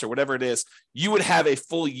a bus or whatever it is, you would have a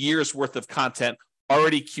full year's worth of content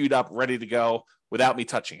already queued up, ready to go without me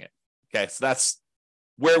touching it. Okay, so that's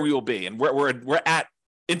where we will be. And we're at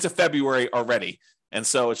into February already. And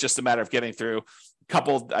so it's just a matter of getting through a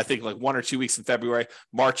couple, I think like 1 or 2 weeks in February,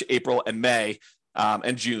 March, April, and May,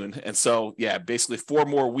 and June. And so, yeah, basically 4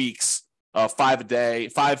 more weeks of 5 a day,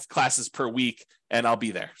 5 classes per week, and I'll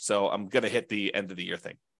be there. So I'm going to hit the end of the year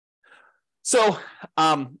thing. So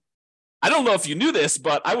I don't know if you knew this,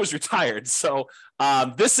 but I was retired. So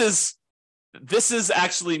this is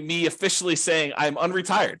actually me officially saying I'm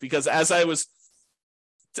unretired, because as I was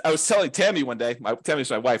telling Tammy one day, Tammy's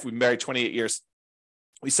my wife, we've been married 28 years.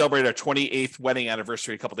 We celebrated our 28th wedding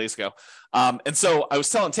anniversary a couple days ago. And so I was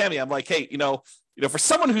telling Tammy, I'm like, hey, for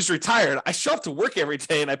someone who's retired, I show up to work every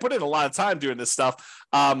day and I put in a lot of time doing this stuff.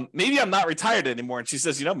 Maybe I'm not retired anymore. And she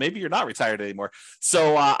says, maybe you're not retired anymore.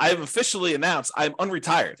 So I've officially announced I'm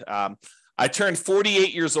unretired. I turned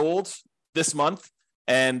 48 years old this month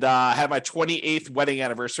and had my 28th wedding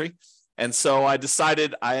anniversary. And so I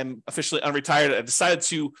decided I am officially unretired. I decided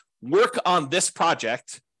to work on this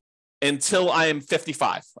project until I am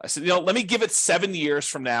 55. I said, let me give it 7 years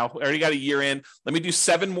from now. I already got a year in. Let me do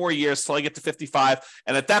 7 more years till I get to 55.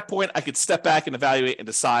 And at that point, I could step back and evaluate and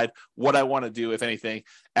decide what I want to do, if anything,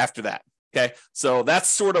 after that. Okay. So that's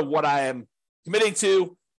sort of what I am committing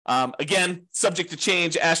to. Again, subject to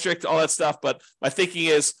change, asterisk, all that stuff. But my thinking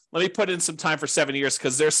is, let me put in some time for 7 years,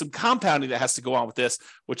 because there's some compounding that has to go on with this,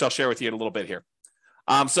 which I'll share with you in a little bit here.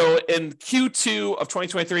 So in Q2 of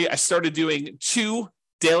 2023, I started doing 2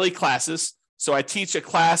 daily classes. So I teach a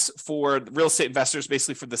class for real estate investors,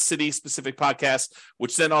 basically for the city specific podcast,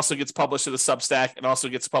 which then also gets published in the Substack and also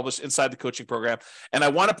gets published inside the coaching program. And I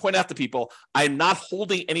want to point out to people, I'm not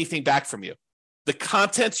holding anything back from you. The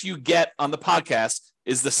content you get on the podcast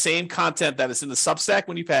is the same content that is in the Substack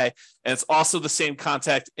when you pay, and it's also the same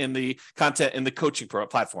content in the coaching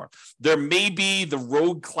platform. There may be the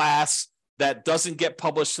rogue class that doesn't get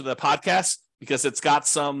published to the podcast because it's got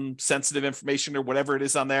some sensitive information or whatever it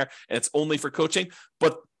is on there, and it's only for coaching.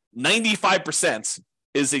 But 95%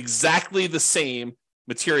 is exactly the same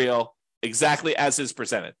material, exactly as is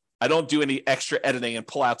presented. I don't do any extra editing and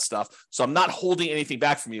pull out stuff. So I'm not holding anything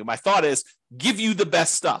back from you. My thought is give you the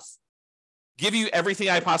best stuff, give you everything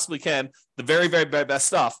I possibly can, the very, very best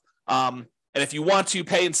stuff. And if you want to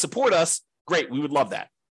pay and support us, great. We would love that.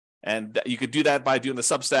 And you could do that by doing the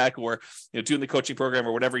Substack or doing the coaching program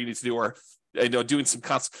or whatever you need to do, or doing some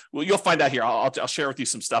well, you'll find out here. I'll share with you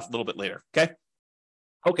some stuff a little bit later.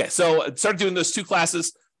 Okay. So I started doing those 2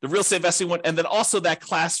 classes, the real estate investing one, and then also that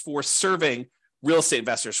class for serving real estate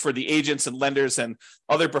investors, for the agents and lenders and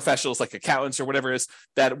other professionals like accountants or whatever it is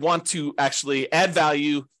that want to actually add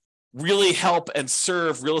value, really help and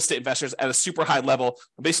serve real estate investors at a super high level.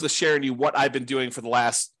 I'm basically sharing you what I've been doing for the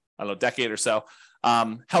last, decade or so,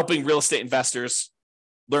 helping real estate investors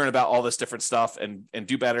learn about all this different stuff and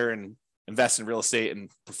do better and invest in real estate and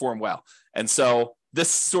perform well. And so this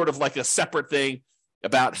is sort of like a separate thing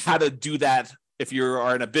about how to do that if you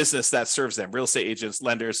are in a business that serves them, real estate agents,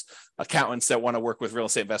 lenders, accountants that want to work with real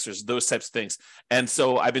estate investors, those types of things. And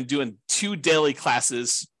so I've been doing 2 daily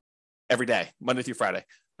classes every day, Monday through Friday,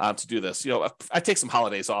 to do this. I take some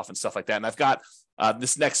holidays off and stuff like that. And I've got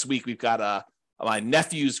this next week, we've got my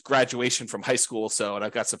nephew's graduation from high school. And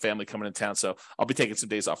I've got some family coming in town. So I'll be taking some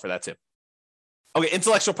days off for that too. Okay,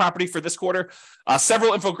 intellectual property for this quarter,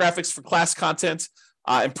 several infographics for class content,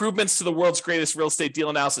 improvements to the world's greatest real estate deal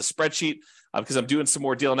analysis spreadsheet, because I'm doing some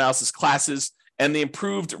more deal analysis classes, and the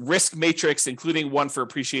improved risk matrix, including one for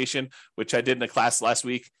appreciation, which I did in a class last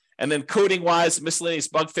week. And then coding wise, miscellaneous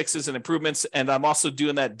bug fixes and improvements. And I'm also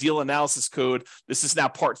doing that deal analysis code. This is now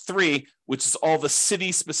part 3, which is all the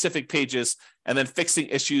city specific pages, and then fixing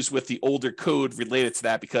issues with the older code related to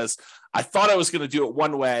that, because I thought I was going to do it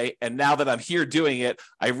one way. And now that I'm here doing it,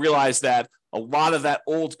 I realized that a lot of that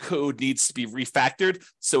old code needs to be refactored.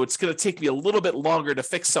 So it's going to take me a little bit longer to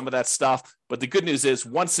fix some of that stuff. But the good news is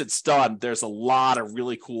once it's done, there's a lot of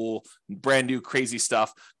really cool, brand new, crazy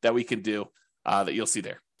stuff that we can do that you'll see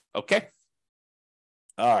there. Okay.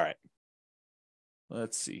 All right.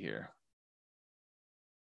 Let's see here.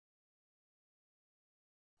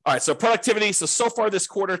 All right, so productivity. So far this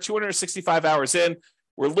quarter, 265 hours in.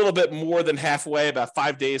 We're a little bit more than halfway, about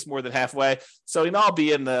 5 days more than halfway. So, I'll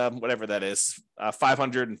be in the, whatever that is,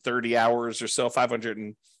 530 hours or so,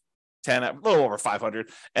 510, a little over 500.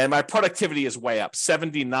 And my productivity is way up,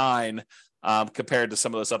 79 compared to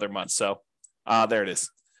some of those other months. So there it is.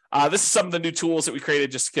 This is some of the new tools that we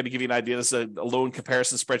created, just to kind of give you an idea. This is a loan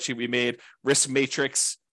comparison spreadsheet we made, risk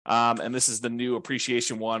matrix. And this is the new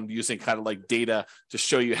appreciation one, using kind of like data to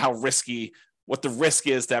show you how risky, what the risk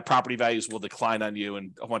is that property values will decline on you,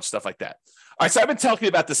 and a bunch of stuff like that. All right, so I've been talking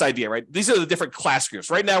about this idea, right? These are the different class groups.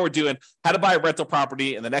 Right now we're doing how to buy a rental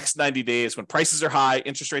property in the next 90 days when prices are high,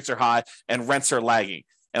 interest rates are high, and rents are lagging.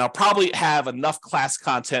 And I'll probably have enough class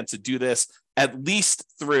content to do this at least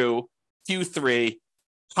through Q3,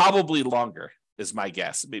 probably longer is my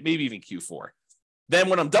guess, maybe even Q4. Then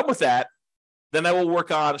when I'm done with that, then I will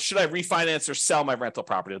work on, should I refinance or sell my rental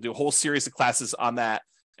property? I'll do a whole series of classes on that.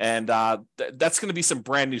 And that's going to be some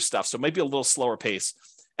brand new stuff. So it might be a little slower pace.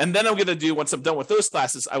 And then I'm going to do, once I'm done with those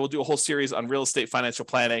classes, I will do a whole series on real estate financial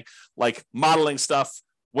planning, like modeling stuff,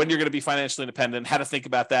 when you're going to be financially independent, how to think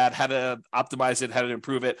about that, how to optimize it, how to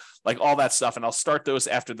improve it, like all that stuff. And I'll start those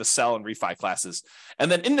after the sell and refi classes. And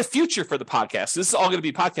then in the future for the podcast, this is all going to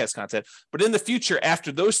be podcast content, but in the future,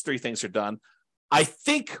 after those 3 things are done, I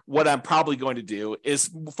think what I'm probably going to do is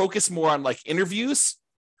focus more on like interviews,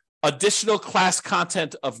 additional class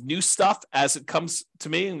content of new stuff as it comes to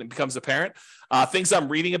me and it becomes apparent, things I'm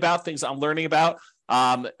reading about, things I'm learning about,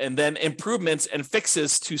 and then improvements and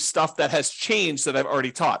fixes to stuff that has changed that I've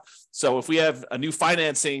already taught. So if we have a new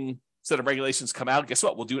financing set of regulations come out, guess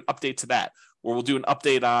what? We'll do an update to that, or we'll do an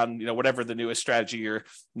update on, whatever the newest strategy or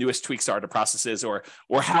newest tweaks are to processes, or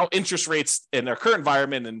how interest rates in our current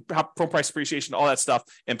environment and how home price appreciation, all that stuff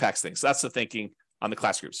impacts things. So that's the thinking on the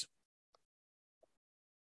class groups.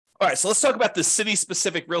 All right, so let's talk about the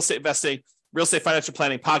city-specific real estate investing, real estate financial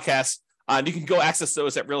planning podcast. And you can go access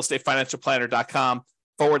those at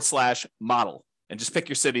realestatefinancialplanner.com/model and just pick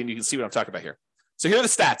your city and you can see what I'm talking about here. So here are the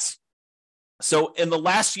stats. So in the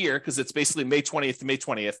last year, because it's basically May 20th to May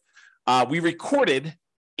 20th, we recorded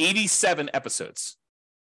 87 episodes.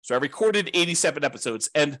 So I recorded 87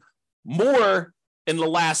 episodes, and more in the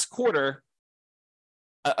last quarter,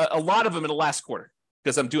 a lot of them in the last quarter,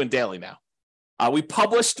 because I'm doing daily now. We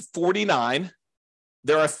published 49.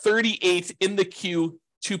 There are 38 in the queue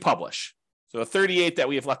to publish. So 38 that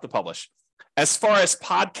we have left to publish. As far as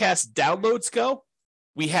podcast downloads go,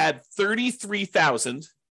 we had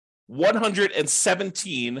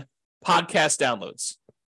 33,117 podcast downloads.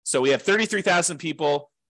 So we have 33,000 people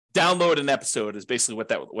download an episode is basically what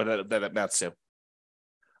that amounts to.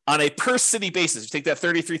 On a per city basis, you take that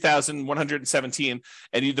 33,117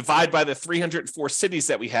 and you divide by the 304 cities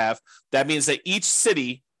that we have, that means that each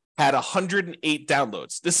city had 108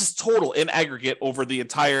 downloads. This is total in aggregate over the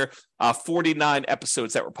entire 49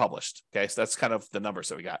 episodes that were published. Okay, so that's kind of the numbers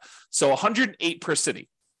that we got. So 108 per city.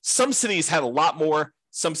 Some cities had a lot more.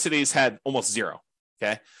 Some cities had almost zero.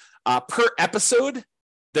 Okay, per episode,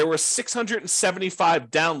 there were 675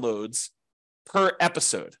 downloads per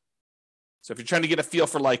episode. So if you're trying to get a feel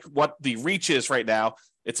for like what the reach is right now,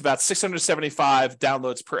 it's about 675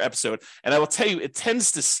 downloads per episode. And I will tell you, it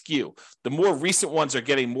tends to skew. The more recent ones are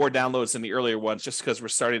getting more downloads than the earlier ones, just because we're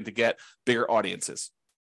starting to get bigger audiences.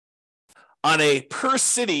 On a per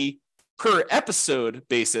city, per episode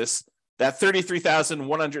basis, that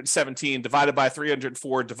 33,117 divided by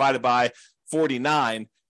 304 divided by 49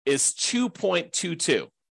 is 2.22.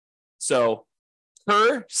 So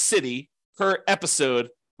per city, per episode,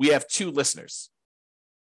 we have 2 listeners.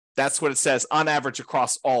 That's what it says on average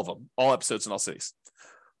across all of them, all episodes in all cities.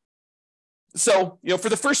 So, for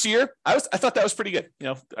the first year, I thought that was pretty good.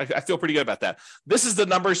 I feel pretty good about that. This is the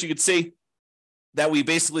numbers you could see that we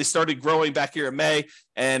basically started growing back here in May.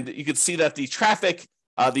 And you could see that the traffic,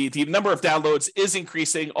 the number of downloads is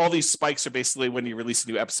increasing. All these spikes are basically when you release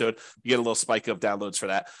a new episode, you get a little spike of downloads for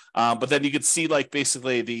that. But then you could see like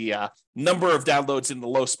basically the number of downloads in the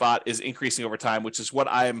low spot is increasing over time, which is what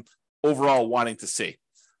I'm overall wanting to see.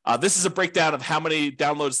 This is a breakdown of how many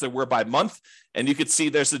downloads there were by month. And you could see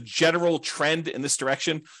there's a general trend in this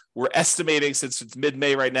direction. We're estimating, since it's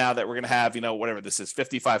mid-May right now, that we're going to have, whatever this is,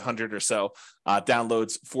 5,500 or so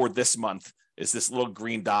downloads for this month. Is this little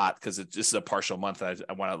green dot, because this is a partial month. I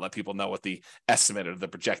want to let people know what the estimate or the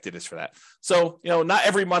projected is for that. So, not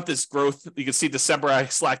every month is growth. You can see December, I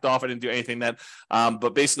slacked off. I didn't do anything then.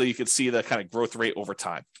 But basically, you can see the kind of growth rate over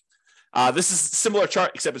time. This is a similar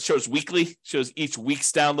chart, except it shows weekly, shows each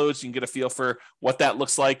week's downloads. You can get a feel for what that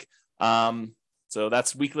looks like. So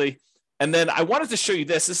that's weekly. And then I wanted to show you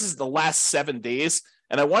this. This is the last 7 days.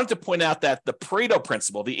 And I wanted to point out that the Pareto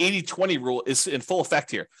principle, the 80-20 rule, is in full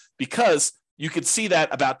effect here, because you could see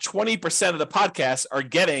that about 20% of the podcasts are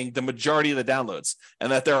getting the majority of the downloads,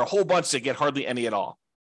 and that there are a whole bunch that get hardly any at all.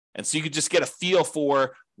 And so you could just get a feel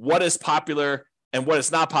for what is popular and what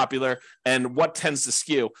is not popular and what tends to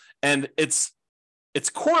skew. And it's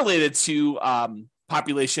correlated to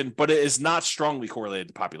population, but it is not strongly correlated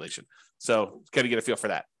to population. So got to get a feel for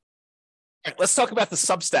that. All right, let's talk about the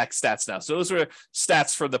Substack stats now. So those were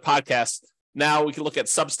stats for the podcast. Now we can look at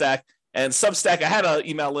Substack. And Substack, I had an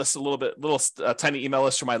email list, tiny email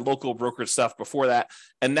list for my local brokerage stuff before that.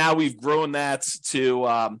 And now we've grown that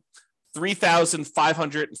to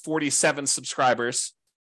 3,547 subscribers,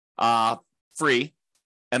 free,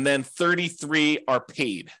 and then 33 are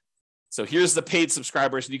paid. So here's the paid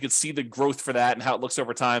subscribers, and you can see the growth for that and how it looks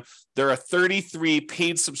over time. There are 33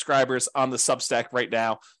 paid subscribers on the Substack right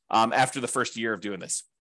now after the first year of doing this.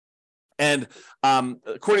 And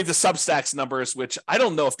according to Substack's numbers, which I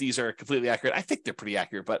don't know if these are completely accurate, I think they're pretty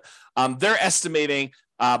accurate, but they're estimating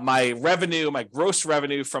my gross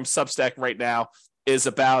revenue from Substack right now is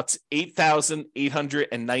about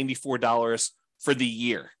 $8,894 for the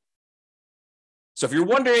year. So if you're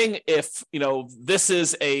wondering if, this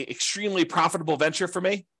is a extremely profitable venture for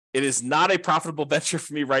me, it is not a profitable venture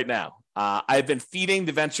for me right now. I've been feeding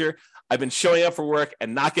the venture. I've been showing up for work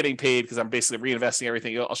and not getting paid because I'm basically reinvesting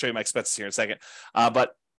everything. I'll show you my expenses here in a second.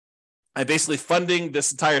 But I'm basically funding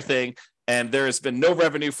this entire thing, and there has been no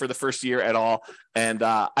revenue for the first year at all. And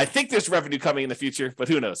I think there's revenue coming in the future, but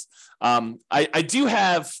who knows? I do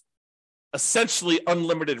have essentially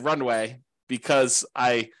unlimited runway because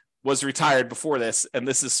I was retired before this, and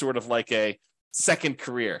this is sort of like a second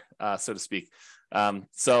career, so to speak.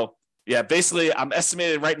 So yeah, basically I'm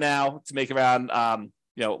estimated right now to make around, a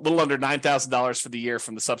little under $9,000 for the year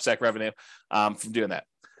from the Substack revenue from doing that.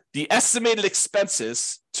 The estimated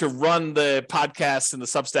expenses to run the podcast and the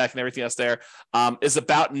Substack and everything else there is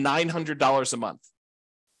about $900 a month,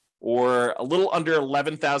 or a little under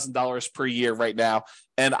 $11,000 per year right now.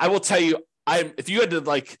 And I will tell you, if you had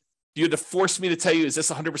to force me to tell you, is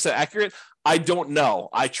this 100% accurate? I don't know.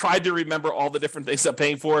 I tried to remember all the different things I'm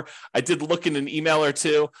paying for. I did look in an email or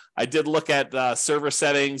two. I did look at server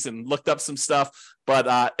settings and looked up some stuff,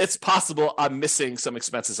 but it's possible I'm missing some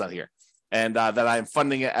expenses on here, and that I'm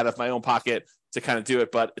funding it out of my own pocket to kind of do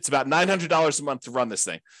it. But it's about $900 a month to run this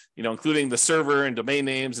thing, including the server and domain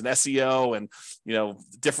names and SEO and,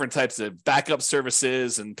 different types of backup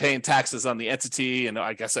services and paying taxes on the entity. And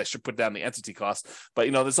I guess I should put down the entity cost,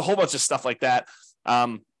 but there's a whole bunch of stuff like that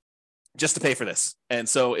just to pay for this. And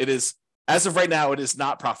so it is, as of right now, it is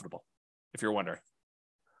not profitable, if you're wondering.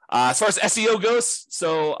 As far as SEO goes,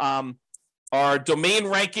 so our domain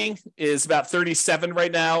ranking is about 37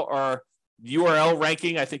 right now. Our URL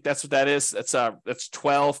ranking, I think that's what that is. That's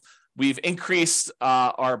 12. We've increased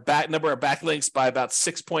our number of backlinks by about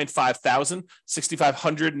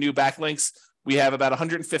 6,500 new backlinks. We have about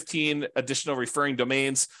 115 additional referring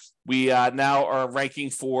domains. We now are ranking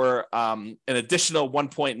for an additional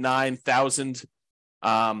 1.9 thousand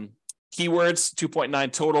keywords,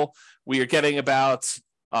 2.9 total. We are getting about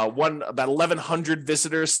 1,100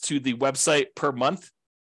 visitors to the website per month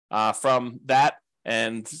from that.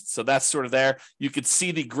 And so that's sort of there. You could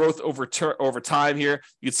see the growth over time here.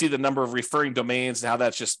 You can see the number of referring domains and how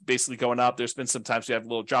that's just basically going up. There's been some times we have a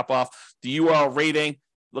little drop off. The URL rating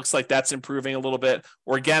looks like that's improving a little bit.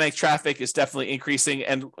 Organic traffic is definitely increasing.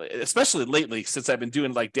 And especially lately, since I've been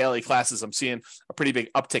doing like daily classes, I'm seeing a pretty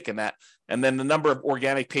big uptick in that. And then the number of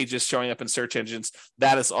organic pages showing up in search engines,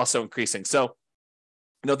 that is also increasing. So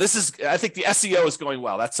I think the SEO is going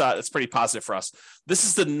well. That's pretty positive for us. This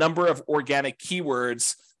is the number of organic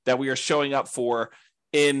keywords that we are showing up for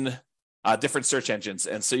in different search engines.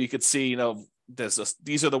 And so you could see,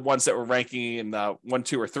 these are the ones that we're ranking in 1,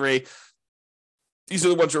 2, or 3. These are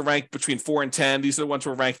the ones we're ranked between 4 and 10. These are the ones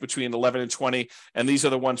we're ranked between 11 and 20. And these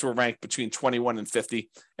are the ones we're ranked between 21 and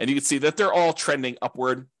 50. And you can see that they're all trending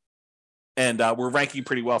upward. And we're ranking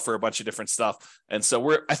pretty well for a bunch of different stuff. And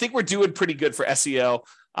so I think we're doing pretty good for SEO.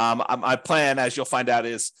 My plan, as you'll find out,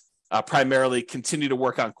 is primarily continue to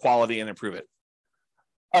work on quality and improve it.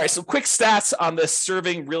 All right, so quick stats on this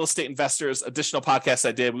Serving Real Estate Investors additional podcast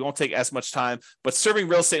I did. We won't take as much time, but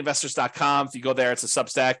servingrealestateinvestors.com. If you go there, it's a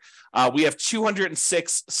Substack. We have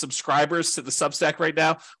 206 subscribers to the Substack right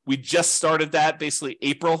now. We just started that basically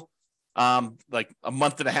April, like a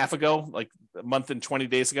month and a half ago, like a month and 20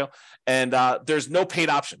 days ago. And there's no paid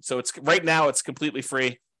option. So right now it's completely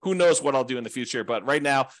free. Who knows what I'll do in the future, but right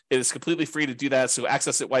now it is completely free to do that. So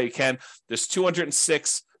access it while you can. There's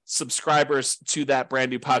 206 subscribers to that brand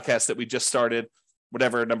new podcast that we just started.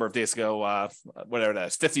 whatever number of days ago, whatever that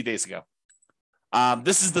is, 50 days ago.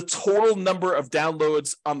 This is the total number of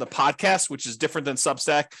downloads on the podcast, which is different than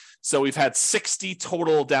Substack. So we've had 60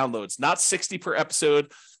 total downloads, not 60 per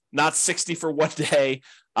episode, not 60 for one day.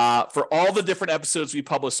 For all the different episodes we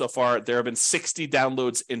published so far, there have been 60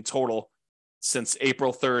 downloads in total since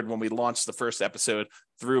April 3rd, when we launched the first episode,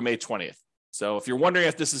 through May 20th. So if you're wondering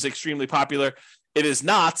if this is extremely popular, it is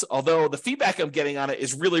not, although the feedback I'm getting on it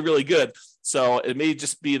is really, really good. So it may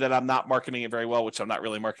just be that I'm not marketing it very well, which I'm not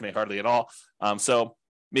really marketing hardly at all. So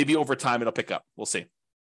maybe over time it'll pick up. We'll see. All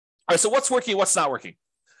right, so what's working, what's not working?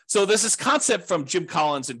 So there's this concept from Jim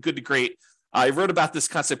Collins in Good to Great. I wrote about this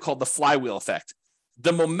concept called the flywheel effect.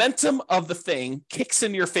 The momentum of the thing kicks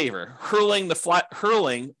in your favor, hurling the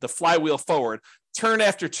flywheel forward, turn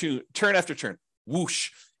after turn, whoosh,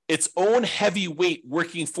 its own heavy weight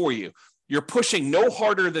working for you. You're pushing no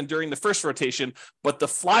harder than during the first rotation, but the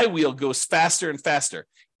flywheel goes faster and faster.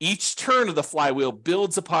 Each turn of the flywheel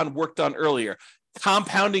builds upon work done earlier,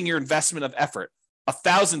 compounding your investment of effort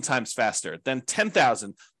 1,000 times faster, then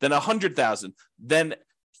 10,000, then 100,000, then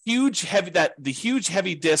the huge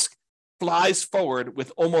heavy disc flies forward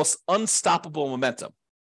with almost unstoppable momentum.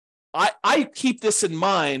 I keep this in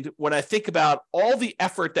mind when I think about all the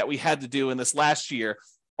effort that we had to do in this last year,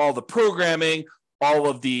 all the programming, all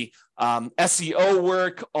of the SEO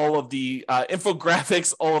work, all of the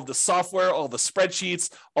infographics, all of the software, all the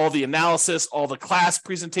spreadsheets, all the analysis, all the class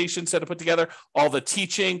presentations that I put together, all the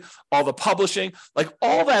teaching, all the publishing, like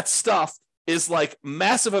all that stuff is like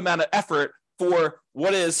massive amount of effort for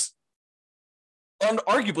what is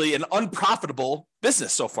arguably an unprofitable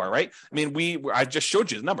business so far, right? I mean, I just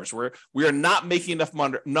showed you the numbers. We are not making enough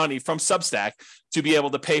money from Substack to be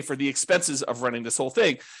able to pay for the expenses of running this whole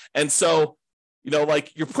thing. And so,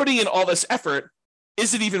 like you're putting in all this effort,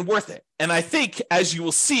 is it even worth it? And I think, as you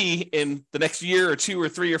will see in the next year or 2 or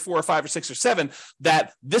 3 or 4 or 5 or 6 or 7,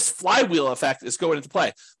 that this flywheel effect is going into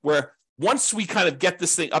play, where once we kind of get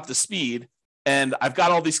this thing up to speed, and I've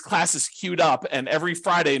got all these classes queued up, and every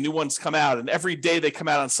Friday new ones come out, and every day they come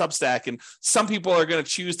out on Substack, and some people are going to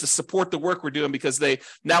choose to support the work we're doing because they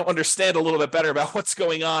now understand a little bit better about what's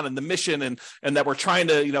going on and the mission, and that we're trying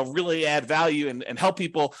to really add value and help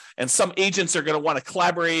people. And some agents are going to want to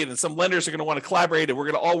collaborate, and some lenders are going to want to collaborate, and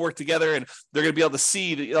we're going to all work together, and they're going to be able to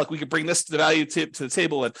see that, like, we could bring this to the value to the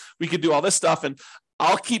table, and we could do all this stuff. And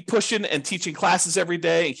I'll keep pushing and teaching classes every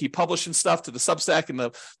day and keep publishing stuff to the Substack and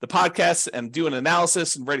the podcasts and doing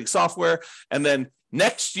analysis and writing software. And then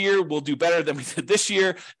next year we'll do better than we did this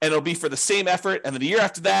year, and it'll be for the same effort. And then the year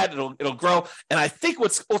after that, it'll grow. And I think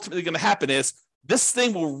what's ultimately going to happen is this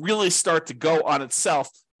thing will really start to go on itself,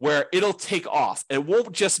 where it'll take off. It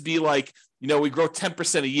won't just be like, we grow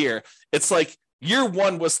 10% a year. It's like year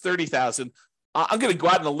one was 30,000. I'm going to go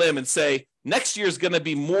out on a limb and say next year is going to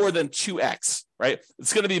be more than 2x, right?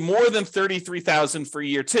 It's going to be more than 33,000 for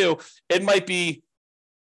year 2. It might be,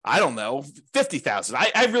 I don't know, 50,000.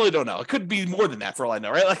 I really don't know. It could be more than that for all I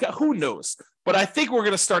know, right? Like, who knows? But I think we're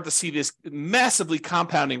going to start to see this massively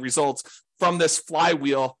compounding results from this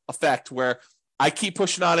flywheel effect, where I keep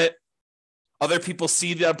pushing on it. Other people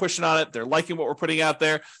see that I'm pushing on it. They're liking what we're putting out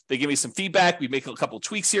there. They give me some feedback. We make a couple of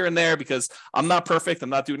tweaks here and there, because I'm not perfect.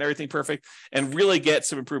 I'm not doing everything perfect, and really get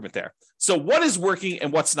some improvement there. So what is working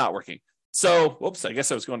and what's not working? So, whoops, I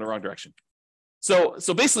guess I was going the wrong direction. So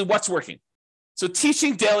basically what's working? So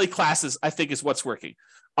teaching daily classes, I think, is what's working.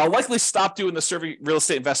 I'll likely stop doing the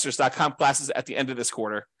ServingRealEstateInvestors.com classes at the end of this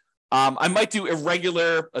quarter. I might do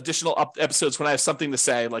irregular additional episodes when I have something to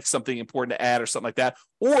say, like something important to add or something like that.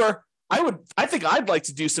 Or I think I'd like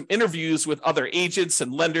to do some interviews with other agents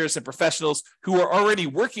and lenders and professionals who are already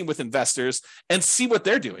working with investors and see what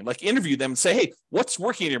they're doing. Like, interview them and say, hey, what's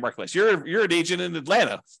working in your marketplace? You're an agent in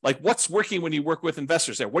Atlanta. Like, what's working when you work with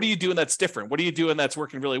investors there? What are you doing that's different? What are you doing that's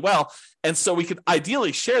working really well? And so we could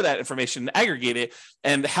ideally share that information and aggregate it,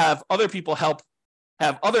 and have other people have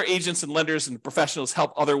other agents and lenders and professionals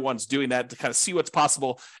help other ones doing that, to kind of see what's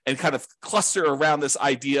possible and kind of cluster around this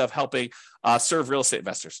idea of helping serve real estate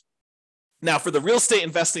investors. Now, for the real estate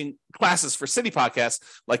investing classes for City Podcast,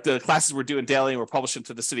 like the classes we're doing daily and we're publishing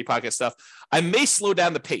to the City Podcast stuff, I may slow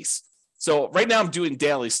down the pace. So right now I'm doing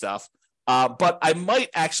daily stuff, but I might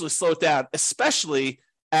actually slow it down, especially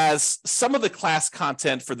as some of the class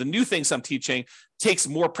content for the new things I'm teaching takes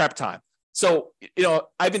more prep time. So,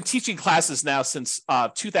 I've been teaching classes now since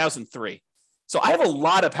 2003. So I have a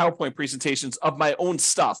lot of PowerPoint presentations of my own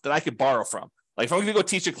stuff that I could borrow from. Like if I'm going to go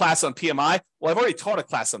teach a class on PMI, well, I've already taught a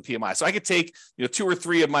class on PMI. So I could take 2 or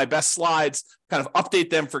 3 of my best slides, kind of update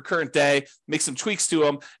them for current day, make some tweaks to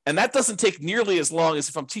them. And that doesn't take nearly as long as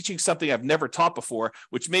if I'm teaching something I've never taught before,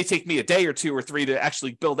 which may take me a day or 2 or 3 to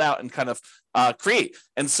actually build out and kind of create.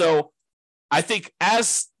 And so I think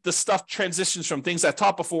as the stuff transitions from things I've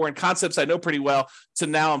taught before and concepts I know pretty well to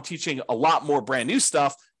now I'm teaching a lot more brand new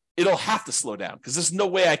stuff, it'll have to slow down because there's no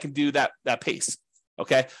way I can do that pace.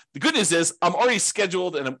 Okay. The good news is I'm already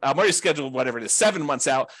scheduled whatever it is, 7 months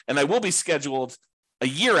out, and I will be scheduled a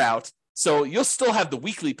year out. So you'll still have the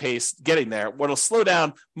weekly pace getting there. What'll slow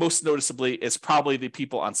down most noticeably is probably the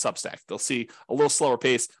people on Substack. They'll see a little slower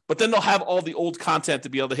pace, but then they'll have all the old content to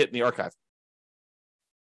be able to hit in the archive.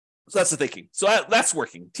 So that's the thinking. So that's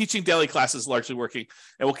working. Teaching daily classes is largely working,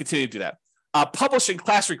 and we'll continue to do that. Publishing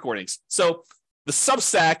class recordings. So the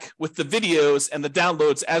Substack with the videos and the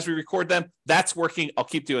downloads as we record them, that's working. I'll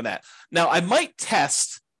keep doing that. Now, I might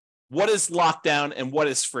test what is locked down and what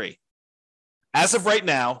is free. As of right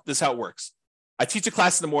now, this is how it works. I teach a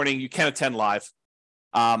class in the morning. You can attend live.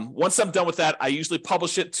 Once I'm done with that, I usually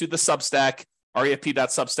publish it to the Substack,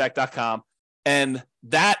 refp.substack.com, and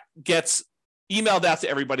that gets emailed out to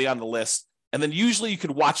everybody on the list. And then usually you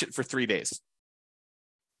can watch it for 3 days.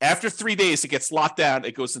 After 3 days, it gets locked down.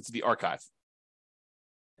 It goes into the archive.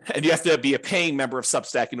 And you have to be a paying member of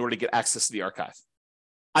Substack in order to get access to the archive.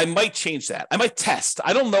 I might change that. I might test.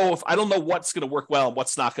 I don't know what's going to work well and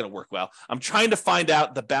what's not going to work well. I'm trying to find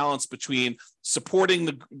out the balance between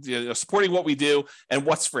supporting supporting what we do and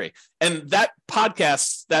what's free. And that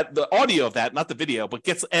podcast, that the audio of that, not the video, but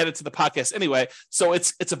gets added to the podcast anyway. So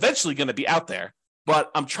it's eventually going to be out there. But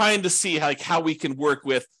I'm trying to see how we can work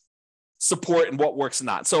with support and what works and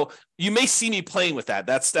not. So you may see me playing with that.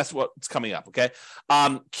 That's what's coming up. Okay.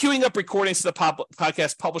 Queuing up recordings to the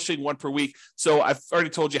podcast, publishing 1 per week. So I've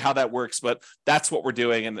already told you how that works, but that's what we're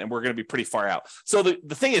doing. And we're going to be pretty far out. So the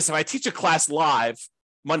thing is, if I teach a class live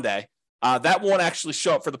Monday, that won't actually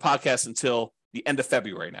show up for the podcast until the end of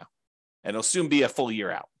February now. And it'll soon be a full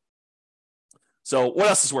year out. So what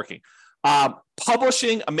else is working?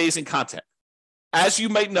 Publishing amazing content. As you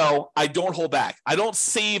might know, I don't hold back. I don't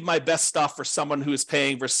save my best stuff for someone who is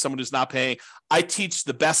paying versus someone who's not paying. I teach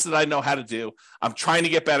the best that I know how to do. I'm trying to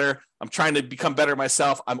get better. I'm trying to become better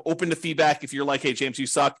myself. I'm open to feedback. If you're like, hey, James, you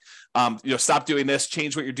suck. Stop doing this.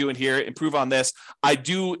 Change what you're doing here. Improve on this. I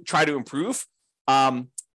do try to improve.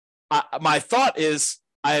 My thought is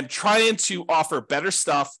I am trying to offer better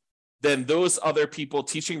stuff than those other people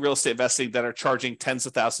teaching real estate investing that are charging tens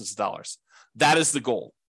of thousands of dollars. That is the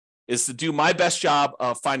goal. Is to do my best job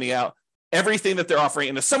of finding out everything that they're offering.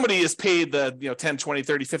 And if somebody is paid the $10, $20,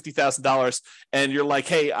 $30, $50,000 and you're like,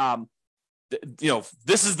 hey,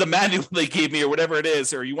 this is the manual they gave me or whatever it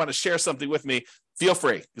is, or you want to share something with me, feel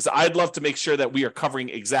free. Because I'd love to make sure that we are covering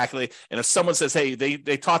exactly. And if someone says, hey, they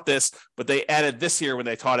taught this, but they added this here when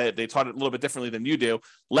they taught it a little bit differently than you do,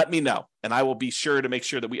 let me know. And I will be sure to make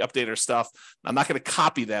sure that we update our stuff. I'm not going to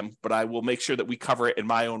copy them, but I will make sure that we cover it in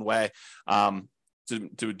my own way.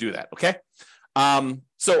 To do that. Okay.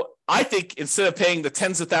 So I think instead of paying the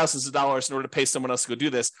tens of thousands of dollars in order to pay someone else to go do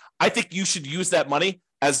this, I think you should use that money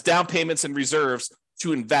as down payments and reserves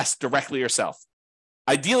to invest directly yourself.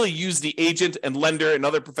 Ideally, use the agent and lender and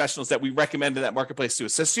other professionals that we recommend in that marketplace to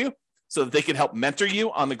assist you so that they can help mentor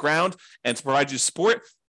you on the ground and to provide you support.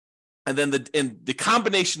 And then the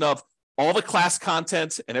combination of all the class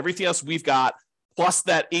content and everything else we've got, plus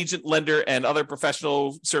that agent, lender, and other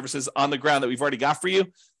professional services on the ground that we've already got for you,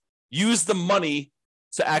 use the money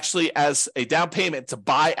to actually as a down payment to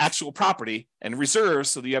buy actual property and reserves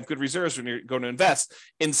so that you have good reserves when you're going to invest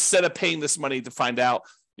instead of paying this money to find out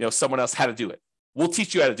someone else how to do it. We'll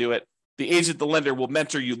teach you how to do it. The agent, the lender will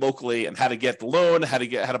mentor you locally and how to get the loan, how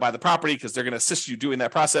to buy the property because they're going to assist you doing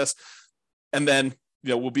that process. And then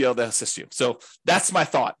we'll be able to assist you. So that's my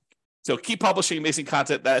thought. So keep publishing amazing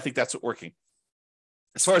content. I think that's what's working.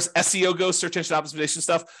 As far as SEO goes, search engine optimization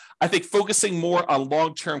stuff, I think focusing more on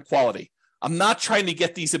long-term quality. I'm not trying to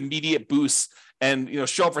get these immediate boosts and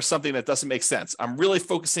show up for something that doesn't make sense. I'm really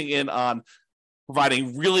focusing in on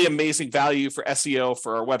providing really amazing value for SEO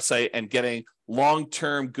for our website and getting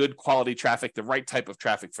long-term good quality traffic, the right type of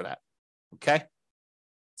traffic for that. Okay.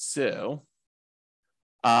 So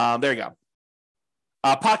there you go.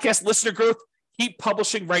 Podcast listener growth. Keep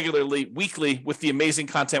publishing regularly, weekly, with the amazing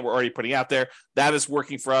content we're already putting out there. That is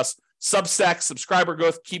working for us. Substack, subscriber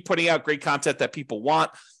growth, keep putting out great content that people want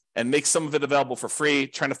and make some of it available for free.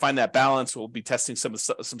 Trying to find that balance. We'll be testing some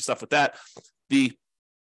stuff with that. The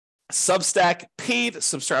Substack paid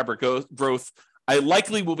subscriber growth, I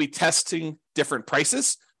likely will be testing different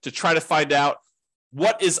prices to try to find out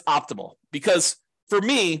what is optimal? Because for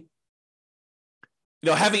me,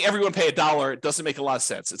 having everyone pay $1 doesn't make a lot of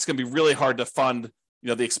sense. It's going to be really hard to fund,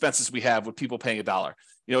 the expenses we have with people paying $1.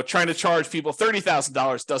 Trying to charge people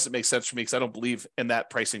 $30,000 doesn't make sense for me because I don't believe in that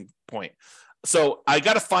pricing point. So I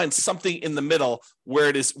got to find something in the middle where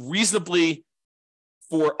it is reasonably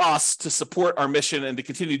for us to support our mission and to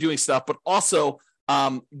continue doing stuff, but also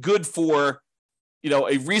good for,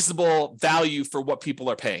 a reasonable value for what people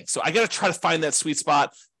are paying. So I got to try to find that sweet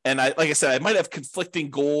spot. And like I said, I might have conflicting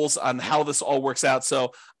goals on how this all works out.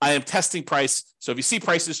 So I am testing price. So if you see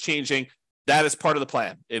prices changing, that is part of the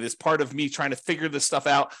plan. It is part of me trying to figure this stuff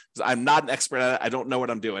out because I'm not an expert at it. I don't know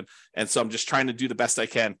what I'm doing. And so I'm just trying to do the best I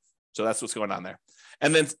can. So that's what's going on there.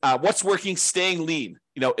 And then what's working, staying lean.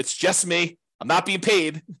 It's just me. I'm not being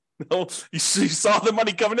paid. You saw the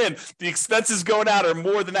money coming in. The expenses going out are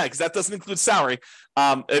more than that because that doesn't include salary.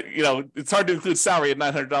 It's hard to include salary at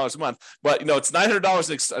 $900 a month, but it's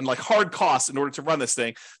 $900 in like hard costs in order to run this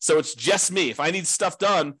thing. So it's just me. If I need stuff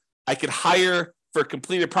done, I could hire for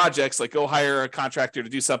completed projects, like go hire a contractor to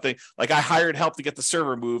do something. Like I hired help to get the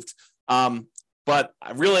server moved. But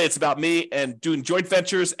really it's about me and doing joint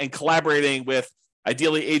ventures and collaborating with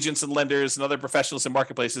ideally agents and lenders and other professionals in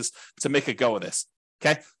marketplaces to make a go of this.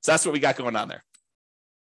 Okay, so that's what we got going on there.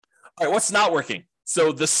 All right, what's not working?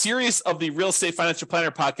 So the series of the Real Estate Financial Planner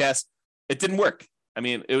podcast, it didn't work. I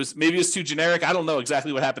mean, it was too generic. I don't know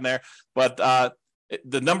exactly what happened there, but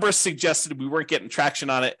the numbers suggested we weren't getting traction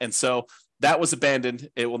on it, and so that was abandoned.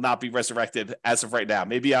 It will not be resurrected as of right now.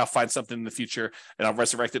 Maybe I'll find something in the future and I'll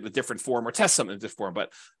resurrect it in a different form or test something in a different form,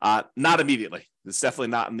 but not immediately. It's definitely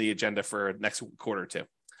not in the agenda for next quarter or two.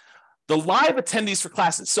 The live attendees for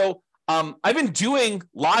classes. So I've been doing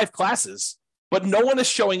live classes, but no one is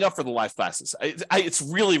showing up for the live classes. It's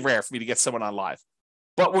really rare for me to get someone on live.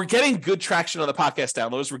 But we're getting good traction on the podcast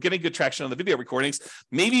downloads. We're getting good traction on the video recordings.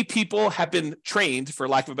 Maybe people have been trained, for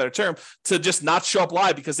lack of a better term, to just not show up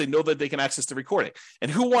live because they know that they can access the recording.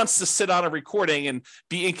 And who wants to sit on a recording and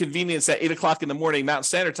be inconvenienced at 8 o'clock in the morning, Mountain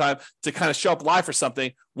Standard Time, to kind of show up live for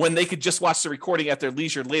something when they could just watch the recording at their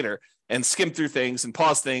leisure later and skim through things and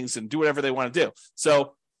pause things and do whatever they want to do.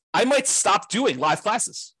 So I might stop doing live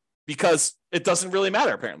classes because it doesn't really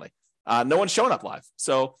matter, apparently. No one's showing up live.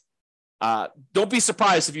 So don't be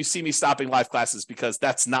surprised if you see me stopping live classes because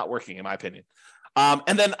that's not working, in my opinion.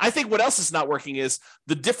 And then I think what else is not working is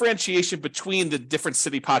the differentiation between the different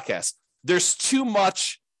city podcasts. There's too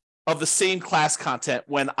much of the same class content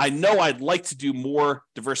when I know I'd like to do more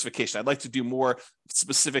diversification. I'd like to do more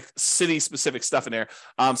specific city-specific stuff in there.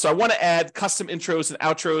 So I want to add custom intros and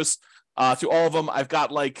outros to all of them. I've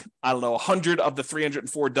got 100 of the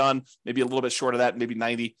 304 done, maybe a little bit short of that, maybe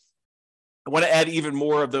 90. I want to add even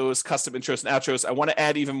more of those custom intros and outros. I want to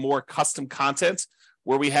add even more custom content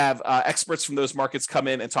where we have experts from those markets come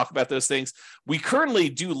in and talk about those things. We currently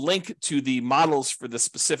do link to the models for the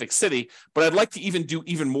specific city, but I'd like to even do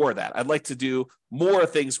even more of that. I'd like to do more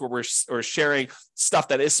things where we're sharing stuff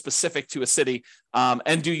that is specific to a city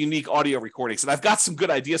and do unique audio recordings. And I've got some good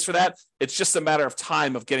ideas for that. It's just a matter of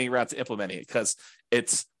time of getting around to implementing it because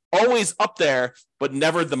it's always up there, but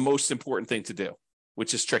never the most important thing to do,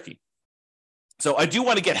 which is tricky. So I do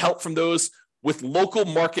want to get help from those with local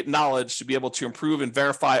market knowledge to be able to improve and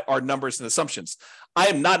verify our numbers and assumptions. I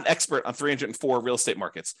am not an expert on 304 real estate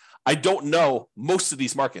markets. I don't know most of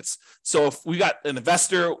these markets. So if we got an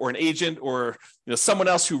investor or an agent or someone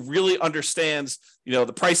else who really understands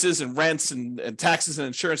the prices and rents and taxes and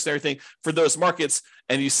insurance and everything for those markets,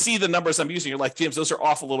 and you see the numbers I'm using, you're like, James, those are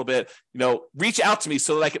off a little bit, reach out to me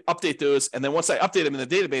so that I can update those. And then once I update them in the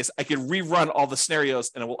database, I can rerun all the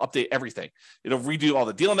scenarios and it will update everything. It'll redo all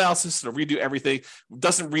the deal analysis. It'll redo everything. It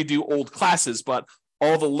doesn't redo old classes, but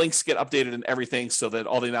all the links get updated and everything so that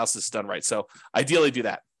all the analysis is done right. So ideally do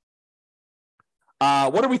that.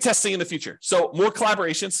 What are we testing in the future? So more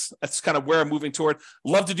collaborations. That's kind of where I'm moving toward.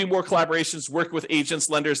 Love to do more collaborations, work with agents,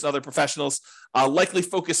 lenders, and other professionals. Likely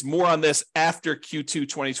focus more on this after Q2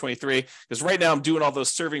 2023, because right now I'm doing all those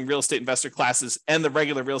serving real estate investor classes and the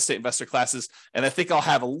regular real estate investor classes. And I think I'll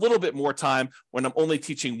have a little bit more time when I'm only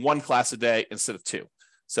teaching one class a day instead of two.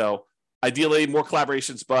 So ideally more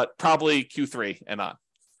collaborations, but probably Q3 and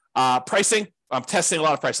on. Pricing, I'm testing a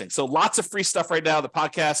lot of pricing. So lots of free stuff right now, the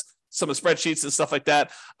podcast, some of the spreadsheets and stuff like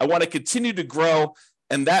that. I want to continue to grow,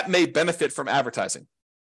 and that may benefit from advertising.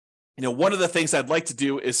 One of the things I'd like to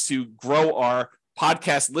do is to grow our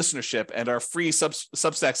podcast listenership and our free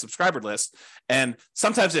Substack subscriber list. And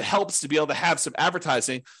sometimes it helps to be able to have some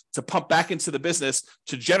advertising to pump back into the business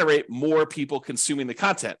to generate more people consuming the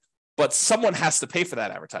content. But someone has to pay for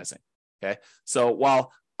that advertising. Okay. So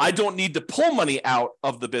while I don't need to pull money out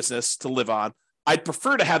of the business to live on, I'd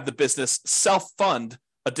prefer to have the business self-fund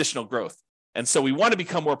additional growth. And so we want to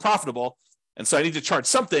become more profitable. And so I need to charge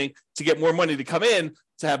something to get more money to come in,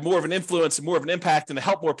 to have more of an influence and more of an impact and to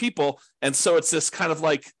help more people. And so it's this kind of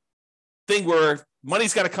like thing where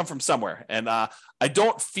money's got to come from somewhere. And I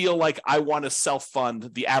don't feel like I want to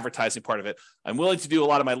self-fund the advertising part of it. I'm willing to do a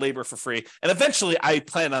lot of my labor for free. And eventually I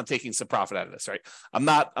plan on taking some profit out of this, right? I'm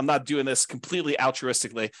not doing this completely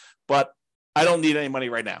altruistically, but I don't need any money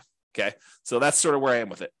right now. Okay. So that's sort of where I am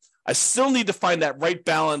with it. I still need to find that right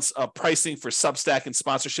balance of pricing for Substack and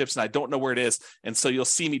sponsorships, and I don't know where it is. And so you'll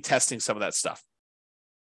see me testing some of that stuff.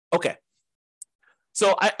 Okay.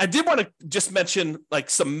 So I did want to just mention like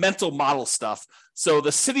some mental model stuff. So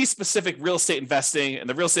the city-specific real estate investing and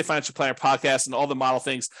the Real Estate Financial Planner podcast and all the model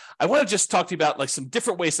things, I want to just talk to you about like some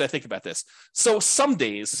different ways that I think about this. So some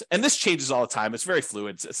days, and this changes all the time, it's very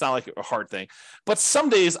fluid. It's not like a hard thing, but some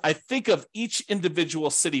days I think of each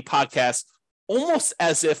individual city podcast almost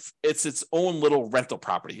as if it's its own little rental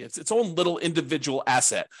property. It's its own little individual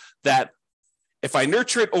asset that if I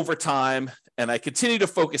nurture it over time and I continue to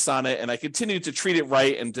focus on it and I continue to treat it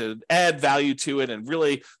right and to add value to it and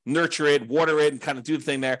really nurture it, water it, and kind of do the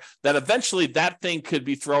thing there, that eventually that thing could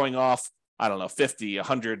be throwing off, I don't know, $50,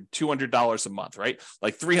 $100, $200 a month, right?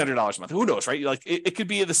 Like $300 a month. Who knows, right? Like it could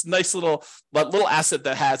be this nice little asset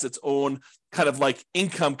that has its own kind of like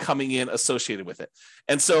income coming in associated with it.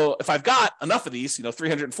 And so if I've got enough of these,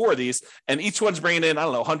 304 of these, and each one's bringing in, I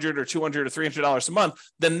don't know, $100 or $200 or $300 a month,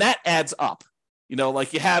 then that adds up.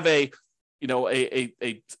 Like you have like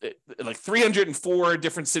 304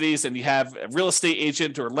 different cities, and you have a real estate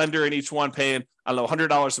agent or lender in each one paying, I don't know,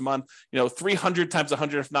 $100 a month. 300 times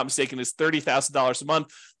 100, if not mistaken, is $30,000 a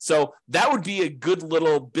month. So that would be a good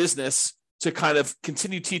little business to kind of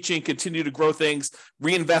continue teaching, continue to grow things,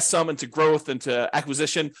 reinvest some into growth, into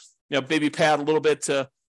acquisition, maybe pay out a little bit to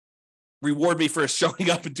reward me for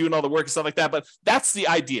showing up and doing all the work and stuff like that. But that's the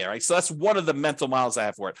idea, right? So that's one of the mental models I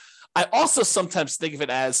have for it. I also sometimes think of it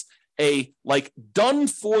as a like done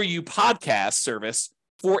for you podcast service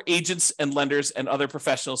for agents and lenders and other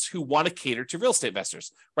professionals who want to cater to real estate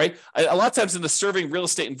investors, right? A lot of times in the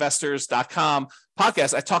servingrealestateinvestors.com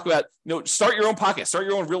podcast, I talk about, start your own podcast, start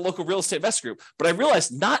your own local real estate investor group. But I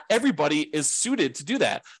realize not everybody is suited to do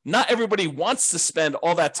that. Not everybody wants to spend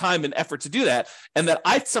all that time and effort to do that. And that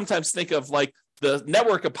I sometimes think of like the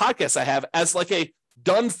network of podcasts I have as like a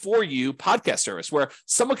done for you podcast service where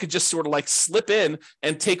someone could just sort of like slip in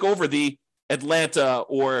and take over the Atlanta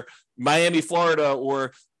or Miami, Florida,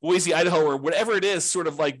 or Boise, Idaho, or whatever it is, sort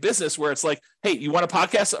of like business where it's like, hey, you want a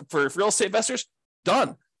podcast for real estate investors?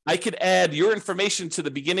 Done. I could add your information to the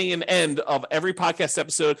beginning and end of every podcast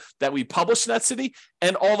episode that we publish in that city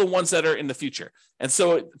and all the ones that are in the future. And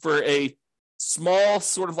so for a small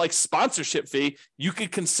sort of like sponsorship fee, you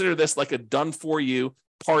could consider this like a done for you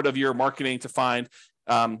part of your marketing to find,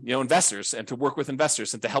 investors and to work with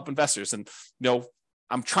investors and to help investors. And,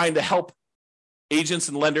 I'm trying to help agents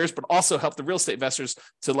and lenders, but also help the real estate investors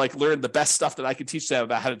to like learn the best stuff that I can teach them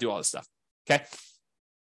about how to do all this stuff. Okay.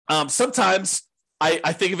 Sometimes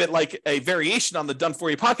I think of it like a variation on the Done For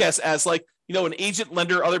You podcast as like, an agent,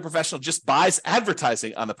 lender, other professional just buys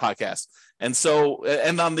advertising on the podcast. And so,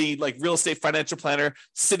 and on the like Real Estate Financial Planner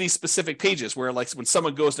city specific pages where like when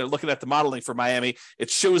someone goes, they're looking at the modeling for Miami, it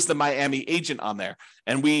shows the Miami agent on there.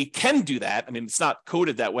 And we can do that. I mean, it's not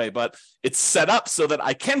coded that way, but it's set up so that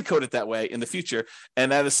I can code it that way in the future.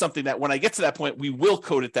 And that is something that when I get to that point, we will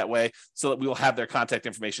code it that way so that we will have their contact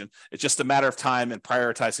information. It's just a matter of time and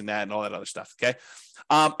prioritizing that and all that other stuff. Okay.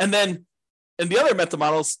 And then in the other mental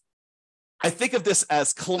models, I think of this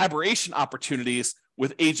as collaboration opportunities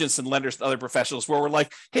with agents and lenders and other professionals where we're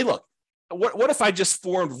like, hey, look, what if I just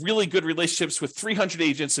formed really good relationships with 300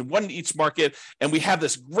 agents and one in each market, and we have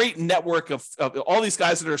this great network of all these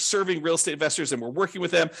guys that are serving real estate investors, and we're working with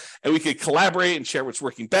them, and we could collaborate and share what's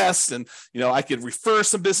working best, and I could refer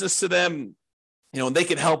some business to them. And they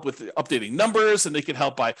can help with updating numbers, and they can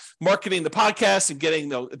help by marketing the podcast and getting,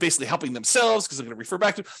 basically helping themselves because they're going to refer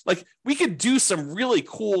back to. Like, we could do some really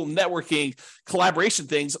cool networking collaboration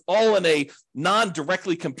things all in a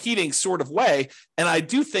non-directly competing sort of way. And I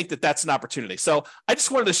do think that that's an opportunity. So I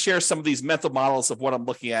just wanted to share some of these mental models of what I'm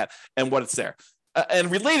looking at and what it's there.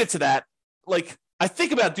 And related to that, like, I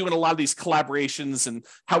think about doing a lot of these collaborations and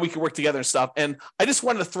how we can work together and stuff. And I just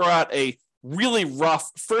wanted to throw out a really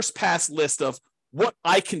rough first pass list of what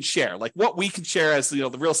I can share, like what we can share as, the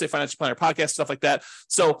Real Estate Financial Planner podcast, stuff like that.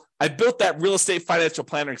 So I built that Real Estate Financial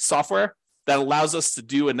Planner software that allows us to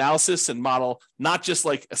do analysis and model, not just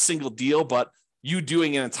like a single deal, but you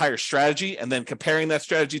doing an entire strategy and then comparing that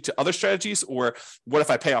strategy to other strategies? Or what if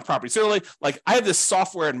I pay off properties early? Like, I have this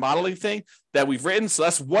software and modeling thing that we've written. So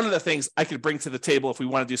that's one of the things I could bring to the table if we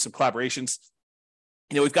want to do some collaborations.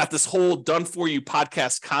 We've got this whole done for you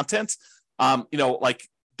podcast content. Like,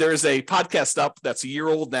 there's a podcast up that's a year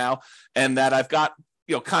old now, and that I've got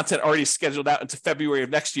content already scheduled out into February of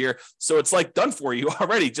next year. So it's like done for you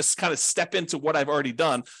already. Just kind of step into what I've already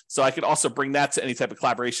done. So I could also bring that to any type of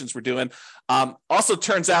collaborations we're doing. Also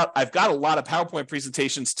turns out I've got a lot of PowerPoint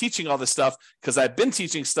presentations teaching all this stuff, because I've been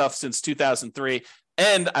teaching stuff since 2003,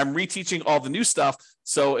 and I'm reteaching all the new stuff.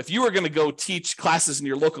 So if you were going to go teach classes in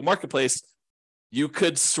your local marketplace, you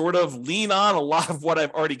could sort of lean on a lot of what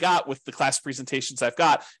I've already got with the class presentations I've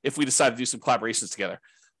got if we decide to do some collaborations together.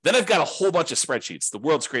 Then I've got a whole bunch of spreadsheets, the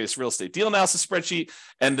world's greatest real estate deal analysis spreadsheet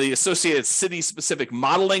and the associated city-specific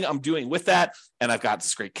modeling I'm doing with that. And I've got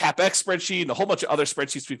this great CapEx spreadsheet and a whole bunch of other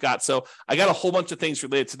spreadsheets we've got. So I got a whole bunch of things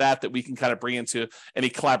related to that we can kind of bring into any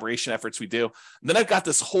collaboration efforts we do. And then I've got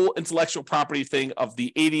this whole intellectual property thing of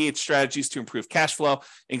the 88 strategies to improve cash flow,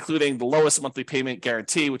 including the lowest monthly payment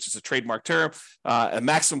guarantee, which is a trademark term, a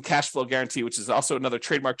maximum cash flow guarantee, which is also another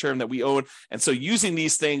trademark term that we own. And so using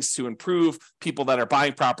these things to improve people that are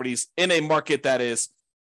buying properties in a market that is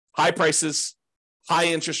high prices, high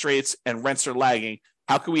interest rates, and rents are lagging,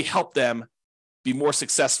 how can we help them be more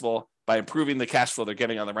successful by improving the cash flow they're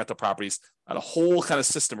getting on the rental properties, and a whole kind of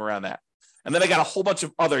system around that. And then I got a whole bunch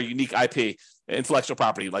of other unique IP, intellectual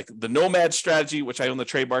property, like the Nomad strategy, which I own the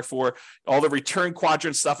trademark for, all the return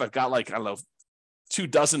quadrant stuff. I've got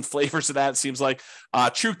 24 flavors of that, it seems like.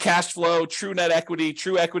 True cash flow, true net equity,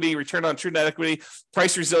 true equity, return on true net equity,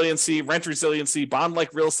 price resiliency, rent resiliency, bond-like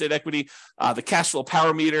real estate equity, the cash flow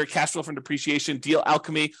power meter, cash flow from depreciation, deal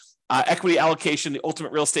alchemy, equity allocation, the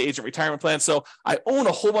ultimate real estate agent retirement plan. So I own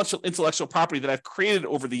a whole bunch of intellectual property that I've created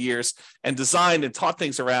over the years and designed and taught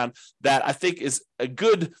things around that I think is a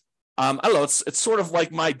good, it's sort of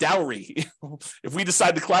like my dowry. If we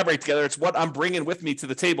decide to collaborate together, it's what I'm bringing with me to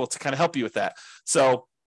the table to kind of help you with that. So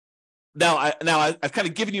now I've kind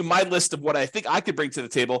of given you my list of what I think I could bring to the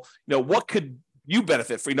table. What could you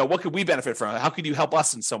benefit from? What could we benefit from? How could you help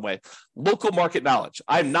us in some way? Local market knowledge.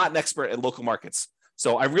 I'm not an expert at local markets.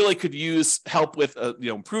 So I really could use help with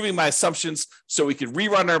improving my assumptions so we could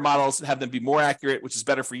rerun our models and have them be more accurate, which is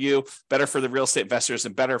better for you, better for the real estate investors,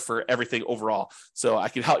 and better for everything overall. So I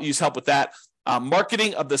could use help with that.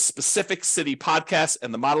 Marketing of the specific city podcast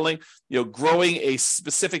and the modeling, growing a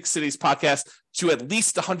specific city's podcast to at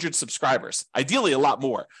least 100 subscribers, ideally a lot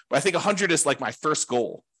more. But I think 100 is like my first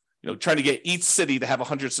goal, trying to get each city to have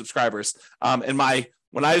 100 subscribers.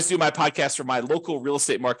 When I was doing my podcast for my local real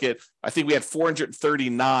estate market, I think we had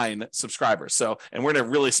 439 subscribers. So, and we're in a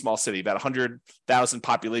really small city, about 100,000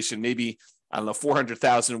 population, maybe,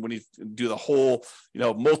 400,000 when you do the whole,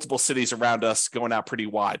 multiple cities around us going out pretty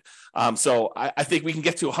wide. So I think we can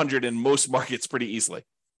get to 100 in most markets pretty easily.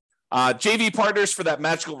 JV partners for that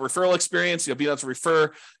magical referral experience. You'll be able to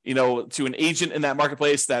refer, to an agent in that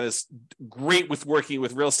marketplace that is great with working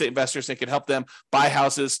with real estate investors and can help them buy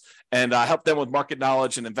houses and help them with market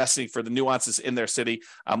knowledge and investing for the nuances in their city.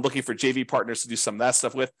 I'm looking for JV partners to do some of that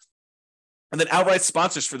stuff with. And then outright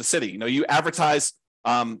sponsors for the city. You advertise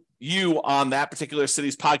you on that particular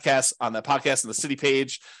city's podcast, on that podcast on the city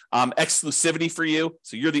page, exclusivity for you.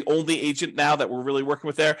 So you're the only agent now that we're really working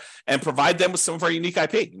with there, and provide them with some of our unique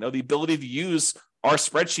IP, the ability to use our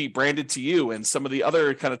spreadsheet branded to you and some of the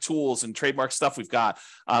other kind of tools and trademark stuff we've got.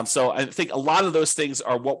 So I think a lot of those things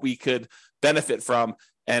are what we could benefit from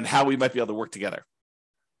and how we might be able to work together.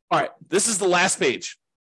 All right, this is the last page.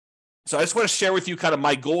 So I just want to share with you kind of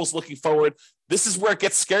my goals looking forward. This is where it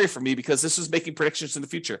gets scary for me because this is making predictions in the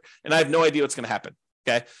future and I have no idea what's going to happen.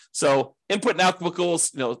 Okay. So input and output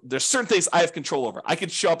goals, there's certain things I have control over. I can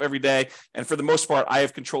show up every day. And for the most part, I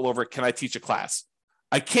have control over, can I teach a class?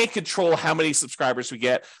 I can't control how many subscribers we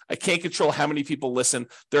get. I can't control how many people listen.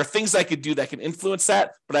 There are things I could do that can influence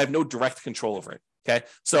that, but I have no direct control over it. Okay.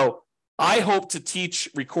 So I hope to teach,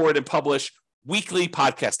 record, and publish weekly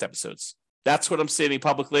podcast episodes. That's what I'm stating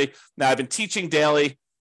publicly. Now, I've been teaching daily,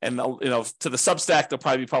 and to the Substack, they'll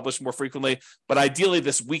probably be published more frequently. But ideally,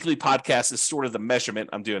 this weekly podcast is sort of the measurement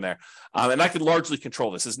I'm doing there. And I can largely control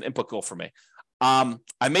this as an input goal for me.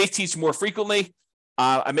 I may teach more frequently.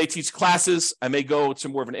 I may teach classes. I may go to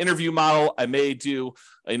more of an interview model. I may do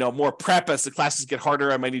more prep as the classes get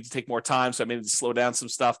harder. I might need to take more time, so I may need to slow down some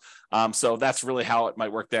stuff. So that's really how it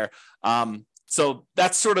might work there. So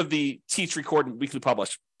that's sort of the teach, record, and weekly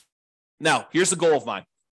publish. Now, here's a goal of mine.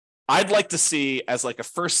 I'd like to see as like a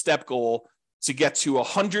first step goal to get to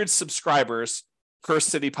 100 subscribers per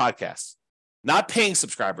city podcast, not paying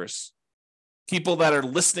subscribers, people that are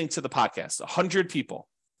listening to the podcast, 100 people.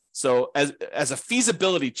 So as a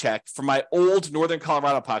feasibility check for my old Northern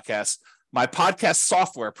Colorado podcast, my podcast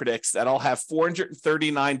software predicts that I'll have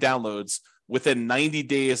 439 downloads within 90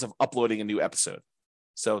 days of uploading a new episode.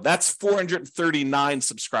 So that's 439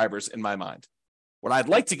 subscribers in my mind. What I'd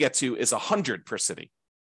like to get to is 100 per city.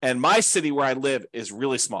 And my city where I live is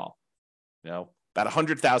really small, about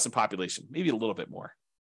 100,000 population, maybe a little bit more.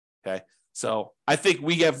 Okay. So I think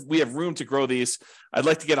we have room to grow these. I'd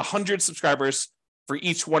like to get 100 subscribers for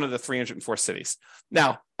each one of the 304 cities.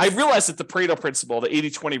 Now, I realize that the Pareto principle, the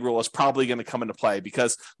 80-20 rule, is probably going to come into play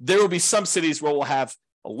because there will be some cities where we'll have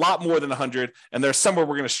a lot more than 100, and there's somewhere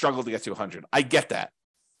we're going to struggle to get to 100. I get that.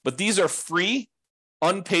 But these are free,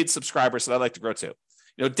 unpaid subscribers that I'd like to grow to.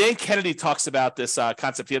 Dan Kennedy talks about this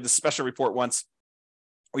concept. He had this special report once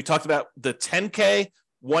where he talked about the 10K,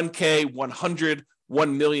 1K, 100,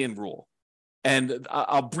 1 million rule. And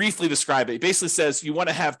I'll briefly describe it. It basically says you want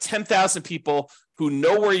to have 10,000 people who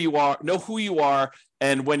know where you are, know who you are,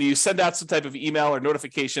 and when you send out some type of email or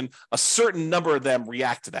notification, a certain number of them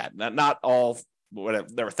react to that. Not all, whatever,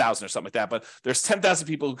 there are 1,000 or something like that, but there's 10,000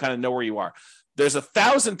 people who kind of know where you are. There's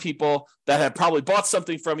 1,000 people that have probably bought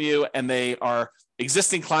something from you, and they are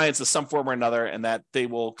existing clients of some form or another, and that they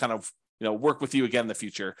will kind of work with you again in the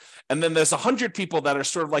future. And then there's 100 people that are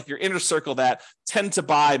sort of like your inner circle that tend to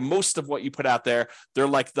buy most of what you put out there. They're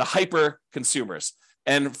like the hyper consumers.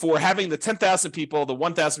 And for having the 10,000 people, the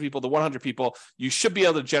 1,000 people, the 100 people, you should be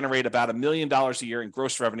able to generate about $1 million a year in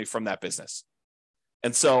gross revenue from that business.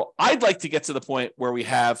 And so I'd like to get to the point where we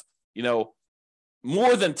have,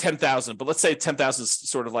 more than 10,000, but let's say 10,000 is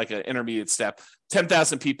sort of like an intermediate step,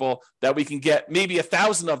 10,000 people that we can get maybe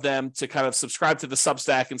 1,000 of them to kind of subscribe to the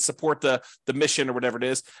Substack and support the mission or whatever it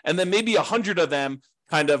is. And then maybe 100 of them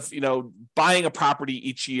kind of, buying a property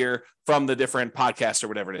each year from the different podcasts or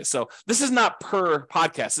whatever it is. So this is not per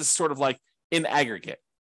podcast. This is sort of like in aggregate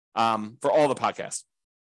for all the podcasts.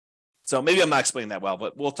 So maybe I'm not explaining that well,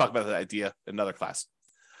 but we'll talk about that idea in another class.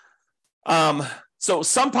 So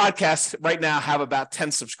some podcasts right now have about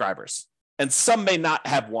 10 subscribers, and some may not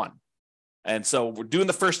have one. And so we're doing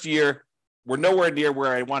the first year. We're nowhere near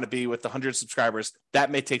where I want to be with the 100 subscribers.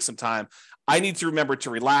 That may take some time. I need to remember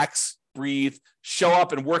to relax, breathe, show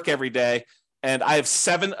up and work every day. And I have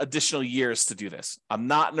 7 additional years to do this. I'm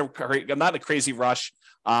not in a crazy rush.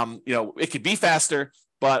 It could be faster,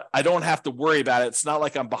 but I don't have to worry about it. It's not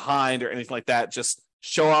like I'm behind or anything like that. Just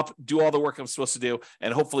show up, do all the work I'm supposed to do,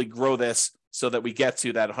 and hopefully grow this so that we get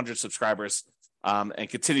to that 100 subscribers and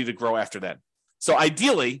continue to grow after that. So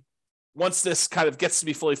ideally, once this kind of gets to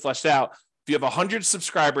be fully fleshed out, if you have 100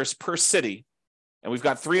 subscribers per city, and we've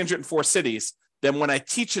got 304 cities, then when I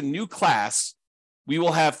teach a new class, we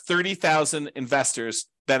will have 30,000 investors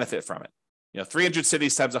benefit from it. 300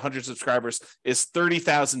 cities times 100 subscribers is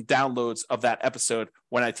 30,000 downloads of that episode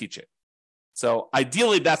when I teach it. So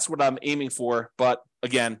ideally, that's what I'm aiming for. But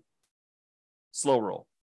again, slow roll.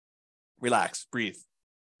 Relax, breathe.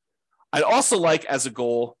 I'd also like as a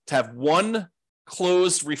goal to have 1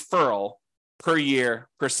 closed referral per year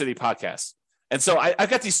per city podcast. And so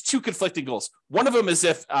I've got these 2 conflicting goals. One of them is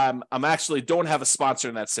if I'm actually don't have a sponsor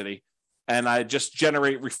in that city and I just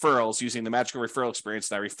generate referrals using the magical referral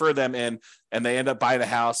experience, and I refer them in and they end up buying a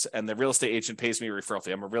house and the real estate agent pays me a referral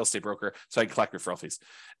fee. I'm a real estate broker, so I can collect referral fees.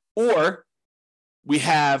 Or we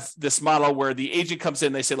have this model where the agent comes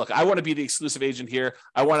in, they say, look, I want to be the exclusive agent here.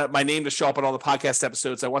 I want my name to show up on all the podcast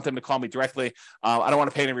episodes. I want them to call me directly. I don't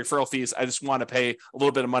want to pay any referral fees. I just want to pay a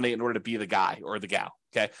little bit of money in order to be the guy or the gal.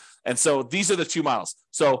 Okay. And so these are the 2 models.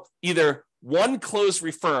 So either 1 closed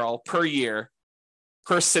referral per year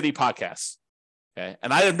per city podcast. Okay.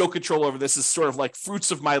 And I have no control over this. It's sort of like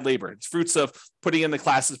fruits of my labor. It's fruits of putting in the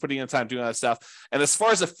classes, putting in the time, doing all that stuff. And as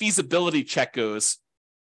far as a feasibility check goes,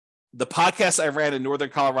 the podcast I ran in Northern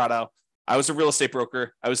Colorado, I was a real estate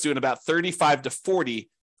broker. I was doing about 35 to 40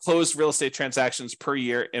 closed real estate transactions per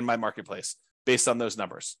year in my marketplace based on those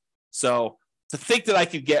numbers. So to think that I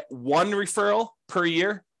could get 1 referral per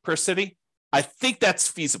year per city, I think that's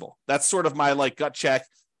feasible. That's sort of my gut check.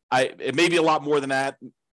 It may be a lot more than that,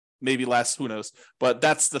 maybe less, who knows, but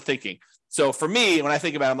that's the thinking. So for me, when I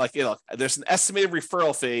think about it, I'm like, there's an estimated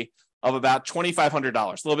referral fee of about $2,500,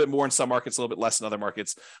 a little bit more in some markets, a little bit less in other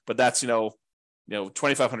markets, but that's,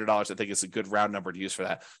 $2,500, I think is a good round number to use for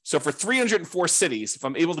that. So for 304 cities, if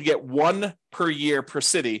I'm able to get 1 per year per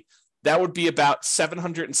city, that would be about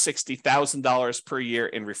 $760,000 per year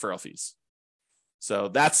in referral fees. So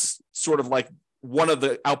that's sort of like one of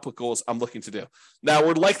the output goals I'm looking to do. Now,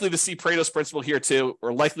 we're likely to see Pareto's principle here too.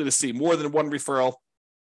 We're likely to see more than 1 referral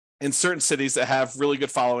in certain cities that have really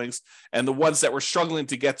good followings, and the ones that were struggling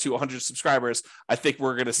to get to 100 subscribers, I think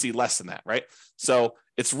we're going to see less than that, right? So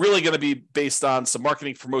it's really going to be based on some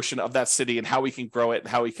marketing promotion of that city and how we can grow it and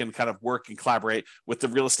how we can kind of work and collaborate with the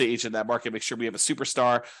real estate agent in that market, make sure we have a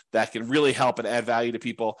superstar that can really help and add value to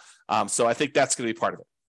people. So I think that's going to be part of it.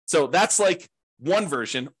 So that's like one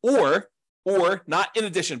version, or not in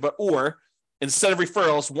addition, but instead of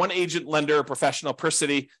referrals, one agent, lender, or professional per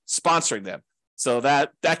city sponsoring them. So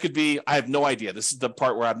that could be, I have no idea. This is the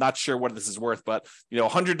part where I'm not sure what this is worth, but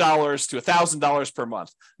 $100 to $1,000 per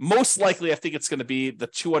month. Most likely, I think it's going to be the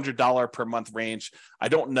 $200 per month range. I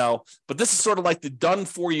don't know, but this is sort of like the done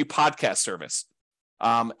for you podcast service.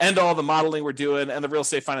 And all the modeling we're doing and the real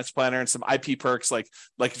estate finance planner and some IP perks, like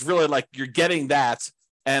it's really like you're getting that.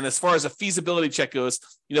 And as far as a feasibility check goes,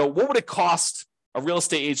 what would it cost a real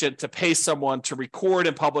estate agent to pay someone to record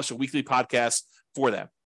and publish a weekly podcast for them?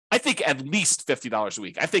 I think at least $50 a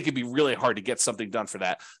week. I think it'd be really hard to get something done for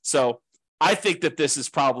that. So I think that this is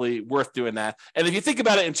probably worth doing that. And if you think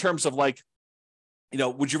about it in terms of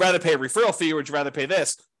would you rather pay a referral fee or would you rather pay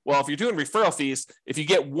this? Well, if you're doing referral fees, if you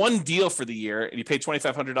get one deal for the year and you pay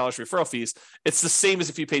 $2,500 referral fees, it's the same as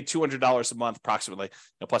if you paid $200 a month, approximately,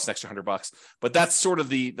 plus an extra $100. But that's sort of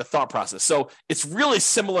the thought process. So it's really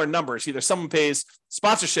similar numbers. Either someone pays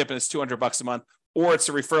sponsorship and it's $200 a month, or it's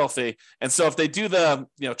a referral fee. And so if they do the,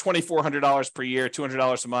 $2,400 per year,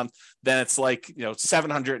 $200 a month, then it's like,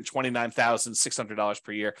 $729,600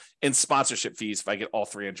 per year in sponsorship fees if I get all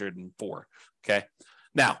 304. Okay.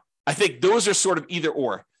 Now, I think those are sort of either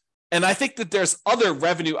or. And I think that there's other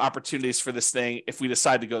revenue opportunities for this thing if we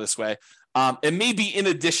decide to go this way. It may be in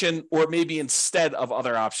addition or it may be instead of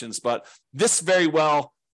other options, but this very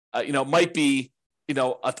well, might be,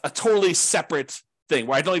 a totally separate thing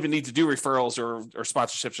where I don't even need to do referrals or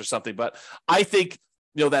sponsorships or something. But I think,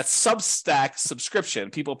 that Substack subscription,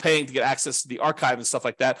 people paying to get access to the archive and stuff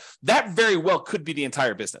like that, that very well could be the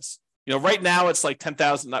entire business. Right now it's like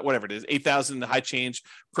 10,000, whatever it is, 8,000 high change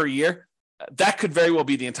per year. That could very well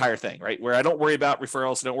be the entire thing, right? Where I don't worry about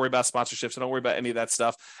referrals, I don't worry about sponsorships, I don't worry about any of that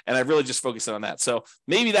stuff. And I really just focus on that. So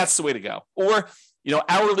maybe that's the way to go. Or,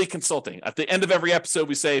 hourly consulting. At the end of every episode,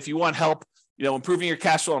 we say, if you want help, improving your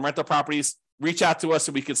cash flow on rental properties, reach out to us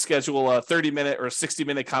and we can schedule a 30-minute or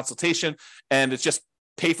 60-minute consultation. And it's just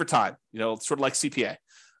pay for time, sort of like CPA.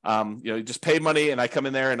 You just pay money and I come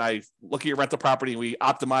in there and I look at your rental property and we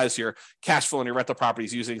optimize your cash flow on your rental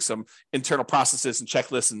properties using some internal processes and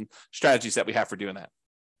checklists and strategies that we have for doing that.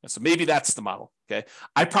 And so maybe that's the model. Okay.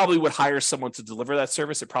 I probably would hire someone to deliver that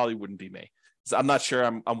service. It probably wouldn't be me. So I'm not sure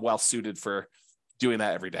I'm well suited for doing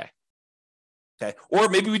that every day. Okay. Or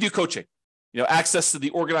maybe we do coaching. Access to the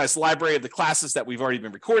organized library of the classes that we've already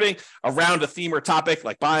been recording around a theme or topic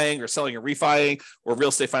like buying or selling or refining or real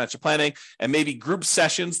estate financial planning, and maybe group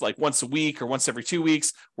sessions like once a week or once every 2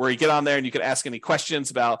 weeks where you get on there and you can ask any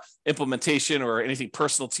questions about implementation or anything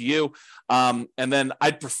personal to you. And then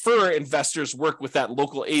I'd prefer investors work with that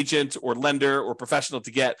local agent or lender or professional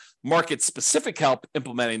to get market specific help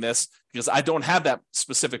implementing this, because I don't have that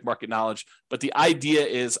specific market knowledge. But the idea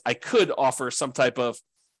is I could offer some type of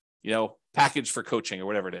package for coaching or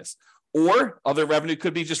whatever it is. Or other revenue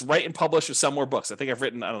could be just write and publish or sell more books. I think I've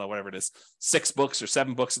written, whatever it is, 6 books or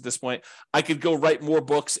 7 books at this point. I could go write more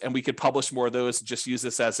books and we could publish more of those and just use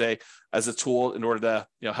this as a tool in order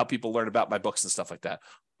to, help people learn about my books and stuff like that.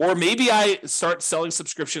 Or maybe I start selling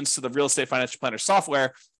subscriptions to the real estate financial planner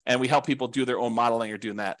software and we help people do their own modeling or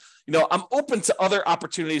doing that. I'm open to other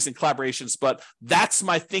opportunities and collaborations, but that's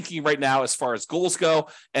my thinking right now as far as goals go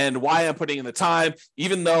and why I'm putting in the time,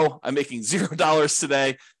 even though I'm making $0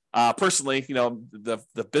 today. Personally,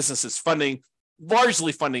 the business is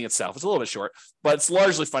largely funding itself. It's a little bit short, but it's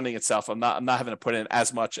largely funding itself. I'm not having to put in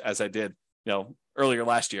as much as I did, earlier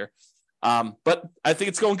last year. But I think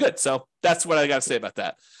it's going good. So that's what I got to say about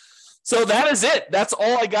that. So that is it. That's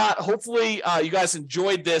all I got. Hopefully you guys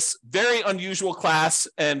enjoyed this very unusual class,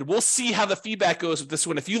 and we'll see how the feedback goes with this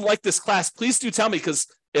one. If you like this class, please do tell me, because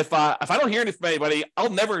if I don't hear anything from anybody, I'll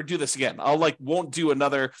never do this again. Won't do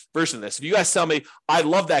another version of this. If you guys tell me, I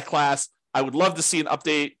love that class, I would love to see an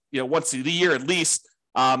update, once a year at least,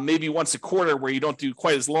 maybe once a quarter where you don't do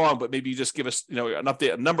quite as long, but maybe you just give us, an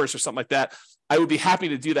update on numbers or something like that. I would be happy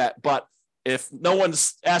to do that. But if no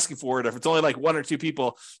one's asking for it, if it's only like 1 or 2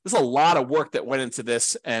 people, there's a lot of work that went into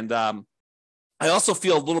this. And I also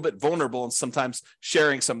feel a little bit vulnerable in sometimes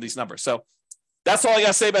sharing some of these numbers. So that's all I got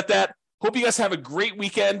to say about that. Hope you guys have a great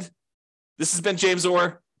weekend. This has been James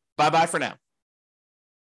Orr. Bye-bye for now.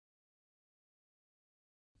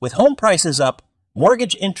 With home prices up,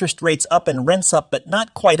 mortgage interest rates up, and rents up, but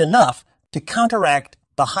not quite enough to counteract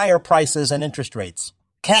the higher prices and interest rates.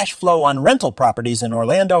 cash flow on rental properties in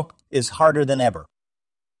Orlando is harder than ever.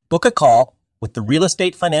 Book a call with the Real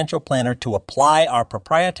Estate Financial Planner to apply our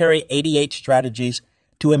proprietary 88 strategies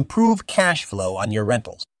to improve cash flow on your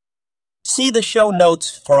rentals. See the show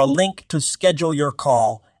notes for a link to schedule your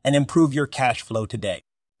call and improve your cash flow today.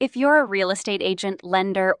 If you're a real estate agent,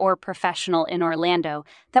 lender, or professional in Orlando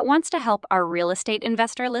that wants to help our real estate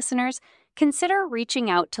investor listeners, consider reaching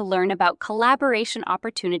out to learn about collaboration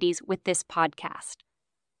opportunities with this podcast.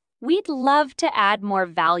 We'd love to add more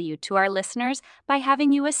value to our listeners by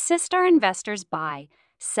having you assist our investors buy,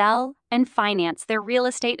 sell, and finance their real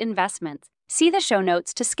estate investments. See the show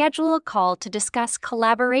notes to schedule a call to discuss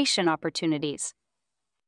collaboration opportunities.